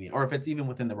in any, or if it's even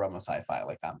within the realm of sci-fi,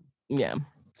 like I'm yeah.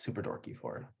 super dorky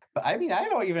for it. But I mean, I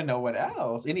don't even know what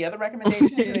else. Any other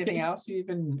recommendations? Anything else you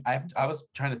even? I was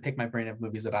trying to pick my brain of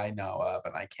movies that I know of,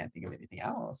 and I can't think of anything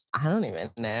else. I don't even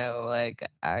know. Like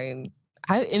I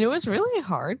and it was really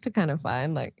hard to kind of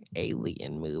find like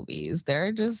alien movies.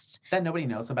 They're just That nobody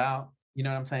knows about. You know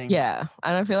what I'm saying? yeah,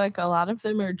 and I feel like a lot of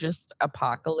them are just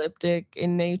apocalyptic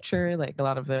in nature. Like a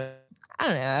lot of the I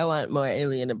don't know. I want more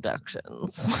alien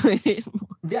abductions.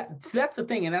 Yeah, so that's the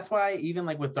thing, and that's why even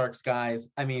like with Dark Skies,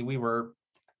 I mean, we were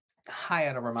high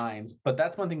out of our minds, but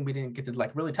that's one thing we didn't get to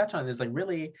like really touch on is like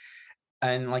really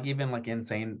And like even like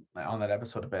insane on that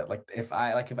episode a bit, like if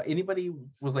anybody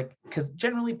was like, because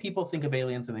generally people think of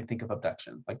aliens and they think of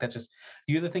abduction, like that's just,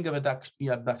 you either think of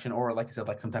abduction or like I said,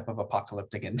 like some type of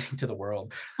apocalyptic ending to the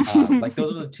world. Like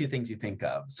those are the two things you think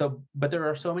of. So but there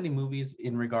are so many movies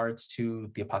in regards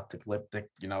to the apocalyptic,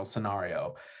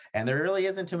 scenario, and there really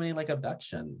isn't too many like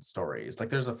abduction stories. Like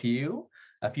there's a few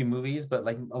movies, but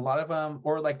like a lot of them,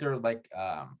 or like they're like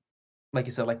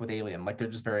you said, like with Alien, like they're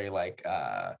just very like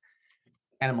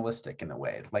animalistic in a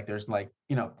way. Like there's like,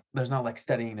 there's no like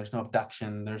studying, there's no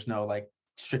abduction, there's no like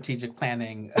strategic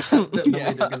planning the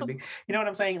way they're going to be. You know what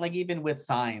I'm saying? Like even with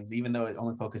Signs, even though it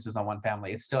only focuses on one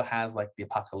family, it still has like the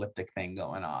apocalyptic thing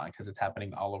going on because it's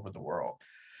happening all over the world.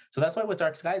 So that's why with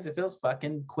Dark Skies, it feels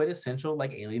fucking quintessential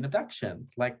like alien abduction.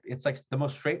 Like it's like the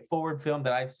most straightforward film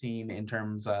that I've seen in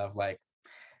terms of like,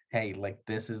 hey, like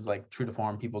this is like true to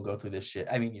form. People go through this shit.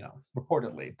 I mean,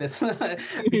 reportedly, this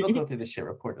people go through this shit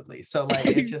reportedly. So like,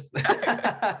 it just,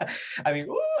 I mean,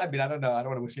 I don't know. I don't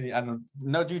want to wish any. I don't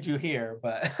no juju here,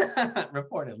 but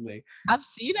reportedly, I've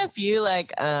seen a few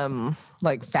like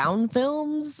found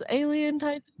films, alien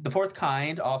type. The Fourth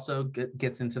Kind also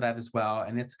gets into that as well.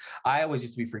 And I always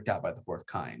used to be freaked out by The Fourth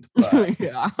Kind, but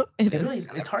Yeah,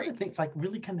 it's hard to think like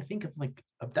really kind of think of like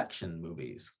abduction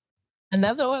movies.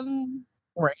 Another one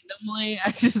randomly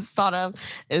I just thought of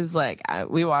is like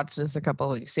we watched this a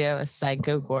couple of weeks ago.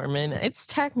 Psycho Gorman. It's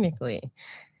technically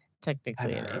I've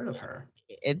never an heard of alien. her.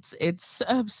 It's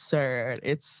absurd.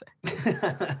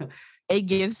 It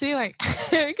gives me like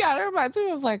it kind of reminds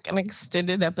me of like an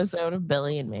extended episode of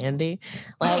Billy and Mandy.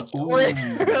 Like Ooh,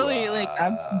 really like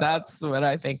that's what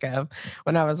I think of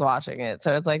when I was watching it.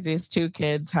 So it's like these two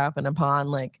kids happen upon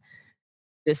like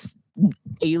this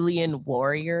alien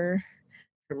warrior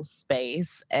from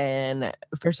space, and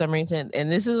for some reason,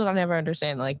 and this is what I never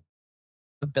understand, like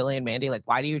with Billy and Mandy, like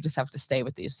why do you just have to stay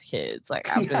with these kids like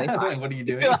after they Yeah, find like, what are you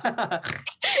doing?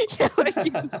 yeah, like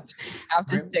you just have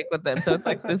to stick with them. So it's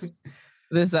like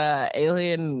this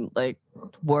alien like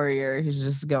warrior who's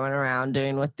just going around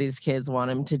doing what these kids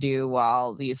want him to do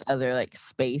while these other like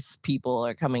space people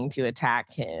are coming to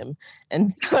attack him.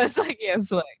 And so it's like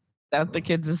yes, like that the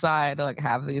kids decide to like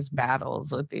have these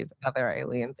battles with these other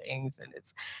alien things. And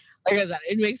it's like I said,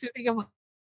 it makes me think of like,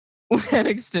 an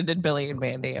extended Billy and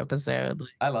Mandy episode. Like,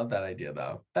 I love that idea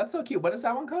though. That's so cute. What is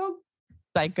that one called?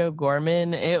 Psycho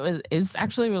Gorman. It was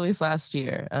actually released last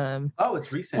year. Oh,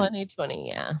 it's recent. 2020,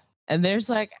 yeah. And there's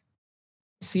like,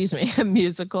 excuse me, a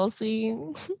musical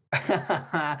scene.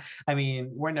 I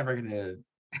mean, we're never gonna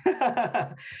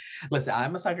listen.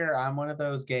 I'm a sucker. I'm one of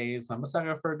those gays. I'm a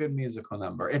sucker for a good musical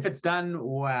number. If it's done,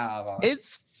 wow.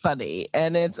 It's funny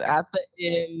and it's at the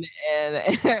end,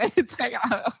 and it's like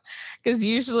because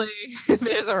usually if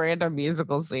there's a random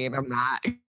musical scene, I'm not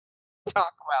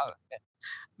talk about it.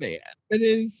 But yeah,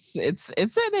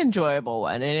 it's an enjoyable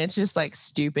one, and it's just like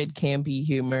stupid, campy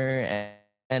humor,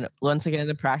 and once again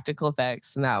the practical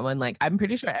effects in that one. Like I'm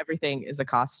pretty sure everything is a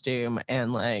costume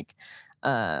and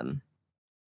um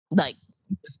like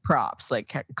just props,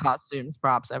 like costumes,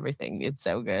 props, everything. It's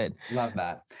so good. Love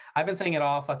that. I've been saying it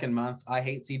all fucking month. I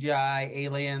hate CGI,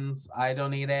 aliens. I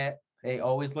don't need it. They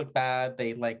always look bad.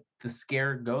 They like the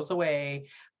scare goes away.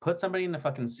 Put somebody in a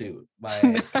fucking suit.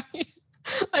 Like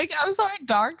Like I'm sorry,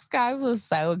 Dark Skies was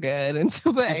so good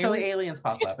until the aliens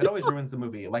pop up. It always ruins the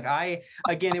movie. Like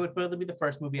again, it would probably be the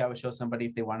first movie I would show somebody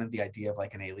if they wanted the idea of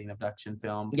like an alien abduction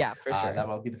film. Yeah, for sure. That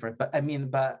would be the first. But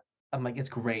I'm like, it's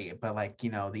great, but like,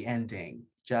 the ending,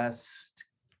 just,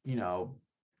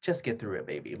 just get through it,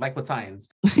 baby. Like with Signs.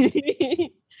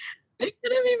 They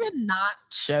could have even not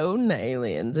shown the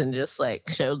aliens and just like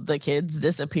showed the kids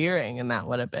disappearing, and that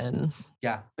would have been.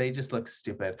 Yeah, they just look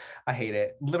stupid. I hate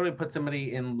it. Literally put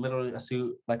somebody in literally a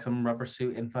suit, like some rubber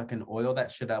suit, and fucking oil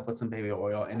that shit up with some baby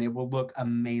oil, and it will look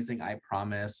amazing. I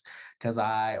promise.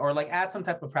 Or like add some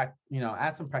type of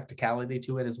add some practicality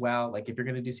to it as well. Like if you're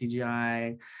gonna do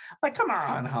CGI, like come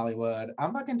on, Hollywood.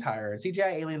 I'm fucking tired.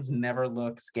 CGI aliens never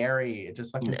look scary. It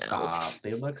just fucking stop.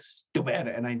 They look stupid,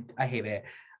 and I hate it.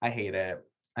 I hate it.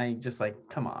 I just like,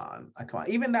 come on.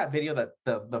 Even that video that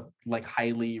the like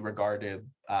highly regarded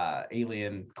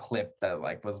alien clip that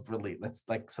like was really, that's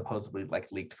like supposedly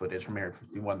like leaked footage from Area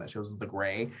 51 that shows the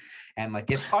gray, and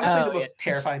like it's honestly the most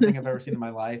terrifying thing I've ever seen in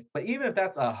my life. But even if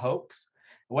that's a hoax,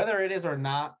 whether it is or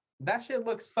not, that shit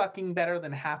looks fucking better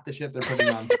than half the shit they're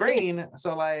putting on screen.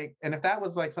 So like, and if that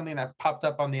was like something that popped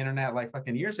up on the internet like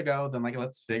fucking years ago, then like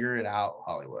let's figure it out,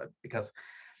 Hollywood, because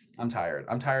I'm tired.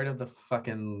 I'm tired of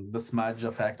the smudge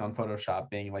effect on Photoshop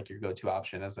being like your go-to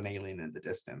option as an alien in the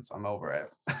distance. I'm over it.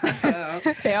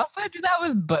 They also do that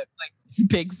with like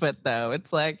Bigfoot though.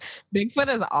 It's like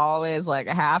Bigfoot is always like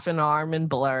half an arm and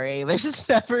blurry. There's just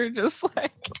never just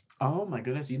like Oh my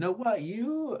goodness. You know what?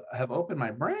 You have opened my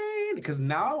brain because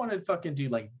now I want to fucking do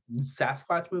like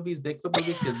Sasquatch movies, Bigfoot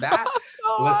movies, because that,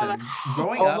 God. listen,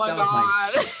 growing Oh up, my that was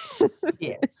my God.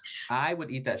 shit. I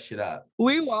would eat that shit up.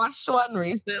 We watched one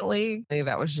recently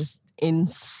that was just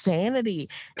insanity.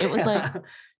 It was like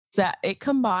that it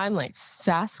combined like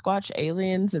Sasquatch,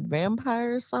 aliens, and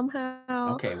vampires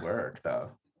somehow. Okay, work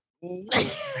though. It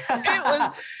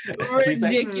was He's like,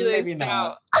 ridiculous. maybe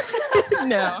not.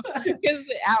 No, because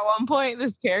at one point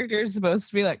this character is supposed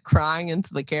to be like crying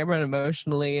into the camera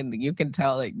emotionally, and you can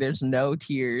tell like there's no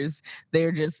tears.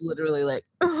 They're just literally like,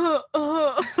 Oh,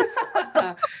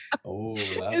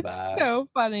 love it's that. so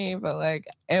funny. But like,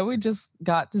 and we just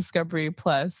got Discovery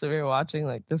Plus, so we were watching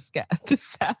like the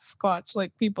Sasquatch,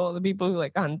 like the people who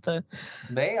like hunt the.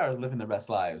 They are living their best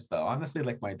lives, though. Honestly,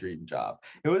 like my dream job.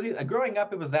 It was growing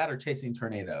up. It was that or chasing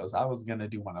tornadoes. I was gonna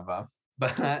do one of them,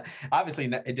 but obviously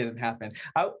it didn't happen.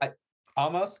 I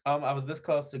almost I was this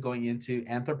close to going into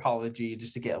anthropology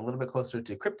just to get a little bit closer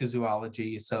to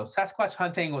cryptozoology. So Sasquatch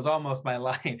hunting was almost my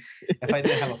line. If I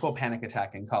didn't have a full panic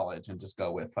attack in college and just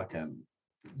go with fucking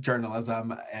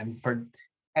journalism and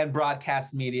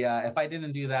broadcast media. If I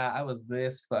didn't do that, I was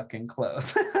this fucking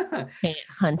close.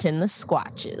 Hunting the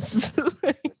squatches.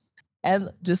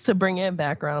 And just to bring it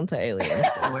back around to aliens.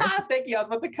 Thank you. I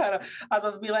was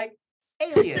about to be like,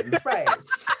 aliens, right?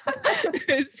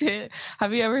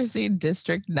 Have you ever seen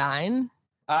District 9?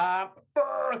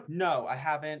 No, I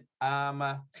haven't.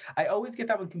 I always get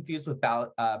that one confused with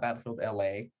Battlefield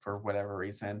LA for whatever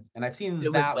reason. And I've seen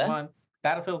that one.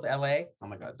 Battlefield LA. Oh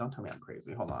my God, don't tell me I'm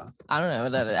crazy. Hold on. I don't know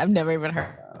what that is. I've never even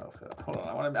heard. Hold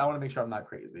on. I want to make sure I'm not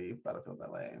crazy. Battlefield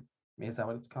LA. Is that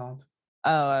what it's called?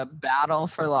 Oh, Battle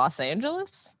for Los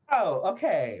Angeles? Oh,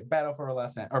 okay. Battle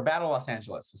Los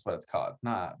Angeles is what it's called,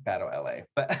 not Battle LA.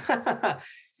 But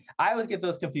I always get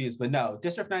those confused. But no,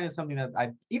 District 9 is something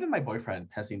that even my boyfriend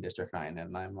has seen District 9,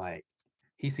 and I'm like,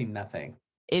 he's seen nothing.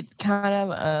 It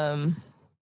kind of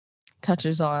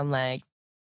touches on like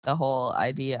the whole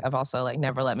idea of also like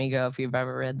Never Let Me Go, if you've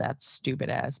ever read that stupid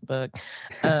ass book.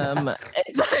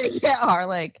 It's like, yeah, are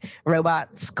like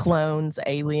robots clones,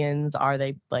 aliens? Are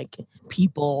they like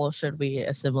people? Should we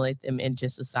assimilate them into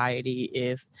society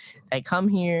if they come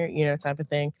here, type of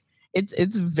thing.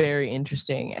 It's very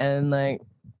interesting. And like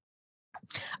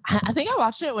I think I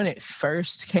watched it when it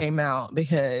first came out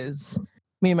because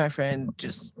me and my friend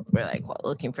just were like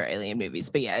looking for alien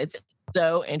movies. But yeah, it's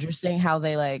so interesting how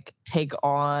they like take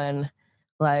on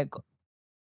like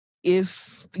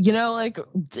if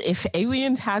if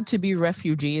aliens had to be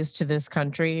refugees to this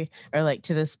country or like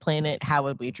to this planet, how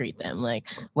would we treat them? Like,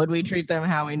 would we treat them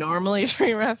how we normally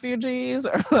treat refugees,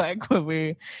 or like would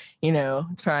we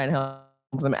try and help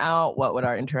them out? What would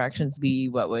our interactions be?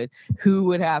 Who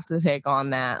would have to take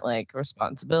on that like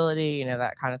responsibility,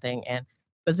 that kind of thing? And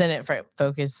but then it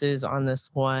focuses on this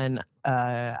one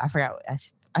I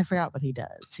forgot what he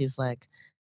does. He's like,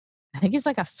 I think he's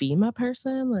like a FEMA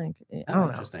person. Like, I don't know.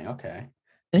 Interesting. Okay.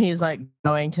 And he's like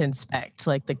going to inspect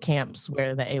like the camps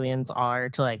where the aliens are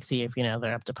to like see if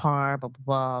they're up to par, blah blah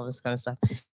blah, all this kind of stuff.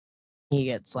 He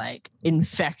gets like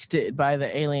infected by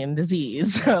the alien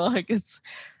disease. So like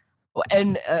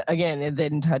and again, it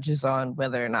then touches on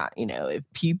whether or not if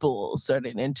people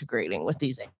started integrating with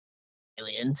these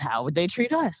aliens, how would they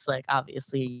treat us? Like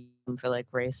obviously for like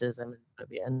racism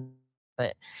and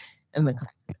the kind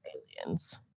of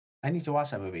aliens. I need to watch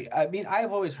that movie. I mean,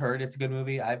 I've always heard it's a good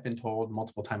movie. I've been told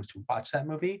multiple times to watch that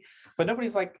movie, but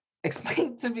nobody's like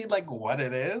explained to me like what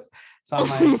it is. So I'm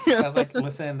like, I was like,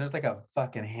 listen, there's like a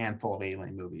fucking handful of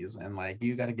alien movies, and like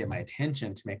you got to get my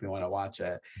attention to make me want to watch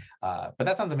it. But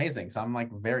that sounds amazing. So I'm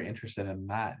like very interested in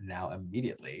that now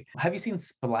immediately. Have you seen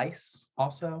Splice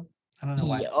also? I don't know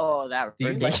why. Oh, that do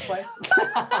you like Splice?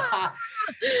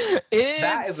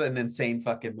 That is an insane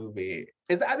fucking movie.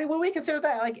 Would we consider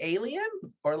that like Alien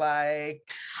or like?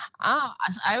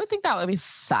 I would think that would be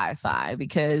sci-fi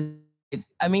because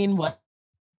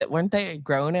weren't they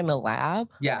grown in a lab?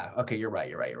 Yeah. Okay. You're right.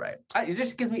 It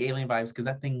just gives me Alien vibes because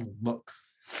that thing looks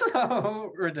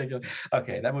so ridiculous.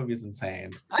 Okay, that movie is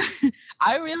insane.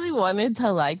 I really wanted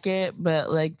to like it,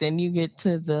 but like then you get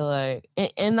to the like,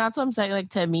 and that's what I'm saying. Like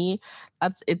to me,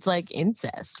 it's like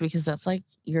incest because that's like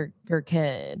your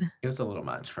kid. It was a little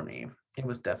much for me. It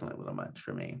was definitely a little much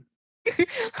for me.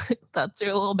 That's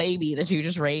your little baby that you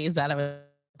just raised out of a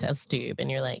test tube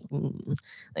and you're like nah.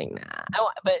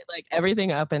 But like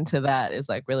everything up into that is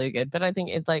like really good. But I think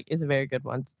it like is a very good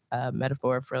one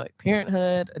metaphor for like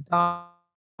parenthood, adopt,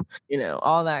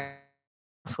 all that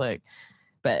like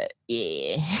but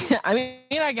yeah. I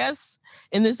mean, I guess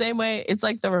in the same way, it's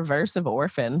like the reverse of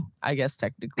orphan, I guess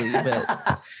technically,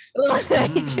 but like,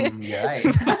 You're right.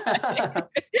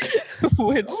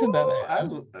 which Oh,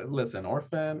 another listen,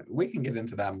 Orphan. We can get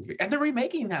into that movie, and they're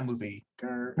remaking that movie.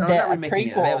 Or not a remaking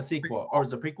it. They have a prequel. sequel, or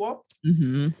is it a prequel?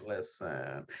 Hmm.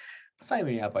 Listen, sign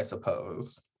me up, I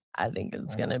suppose. I think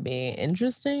it's gonna be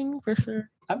interesting for sure.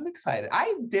 I'm excited.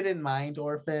 I didn't mind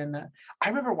Orphan. I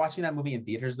remember watching that movie in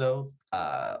theaters though,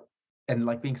 and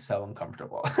like being so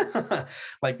uncomfortable,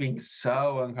 like being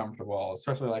so uncomfortable,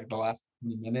 especially like the last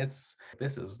 20 minutes.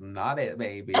 This is not it,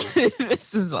 baby.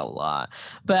 This is a lot,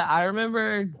 but I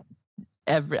remember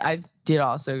I did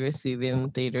also go see it in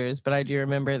theaters, but I do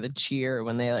remember the cheer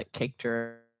when they like kicked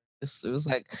her. It was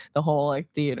like the whole like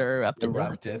theater up and down.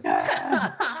 Erupted.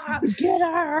 Get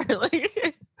her!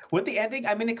 Like With the ending,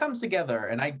 I mean, it comes together,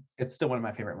 and it's still one of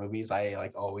my favorite movies. I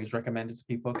like always recommend it to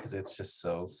people because it's just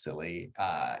so silly.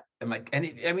 I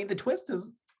mean, the twist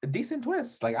is a decent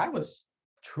twist. Like I was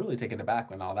truly taken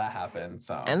aback when all that happened.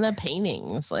 So and the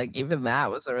paintings, like even that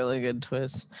was a really good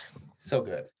twist. So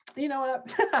good. You know what?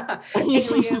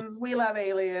 Aliens, we love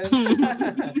aliens.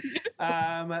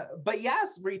 But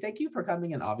yes, Brie, thank you for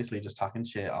coming and obviously just talking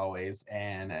shit always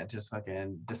and just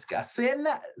fucking discussing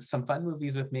some fun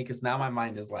movies with me because now my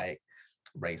mind is like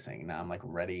racing. Now I'm like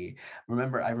ready. I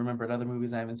remembered other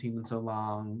movies I haven't seen in so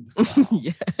long. So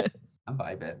Yeah. I'm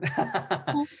vibing.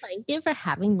 Well, thank you for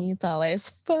having me. It's always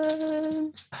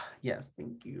fun. Yes,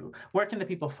 thank you. Where can the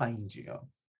people find you?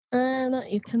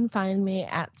 You can find me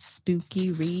at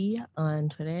SpookyRih on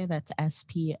Twitter. That's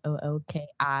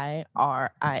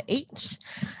SPOOKIRIH.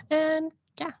 And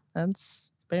yeah,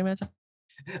 that's pretty much.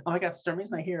 Oh my God,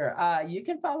 Stormy's not here. You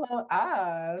can follow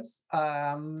us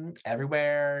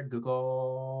everywhere,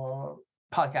 Google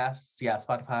Podcasts, yeah,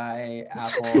 Spotify,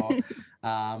 Apple.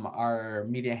 Our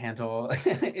media handle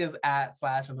is at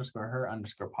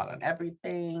 /her_pod on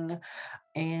everything.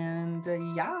 And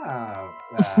thank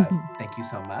you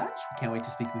so much. We can't wait to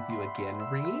speak with you again,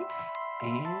 Ree.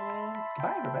 And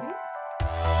goodbye, everybody.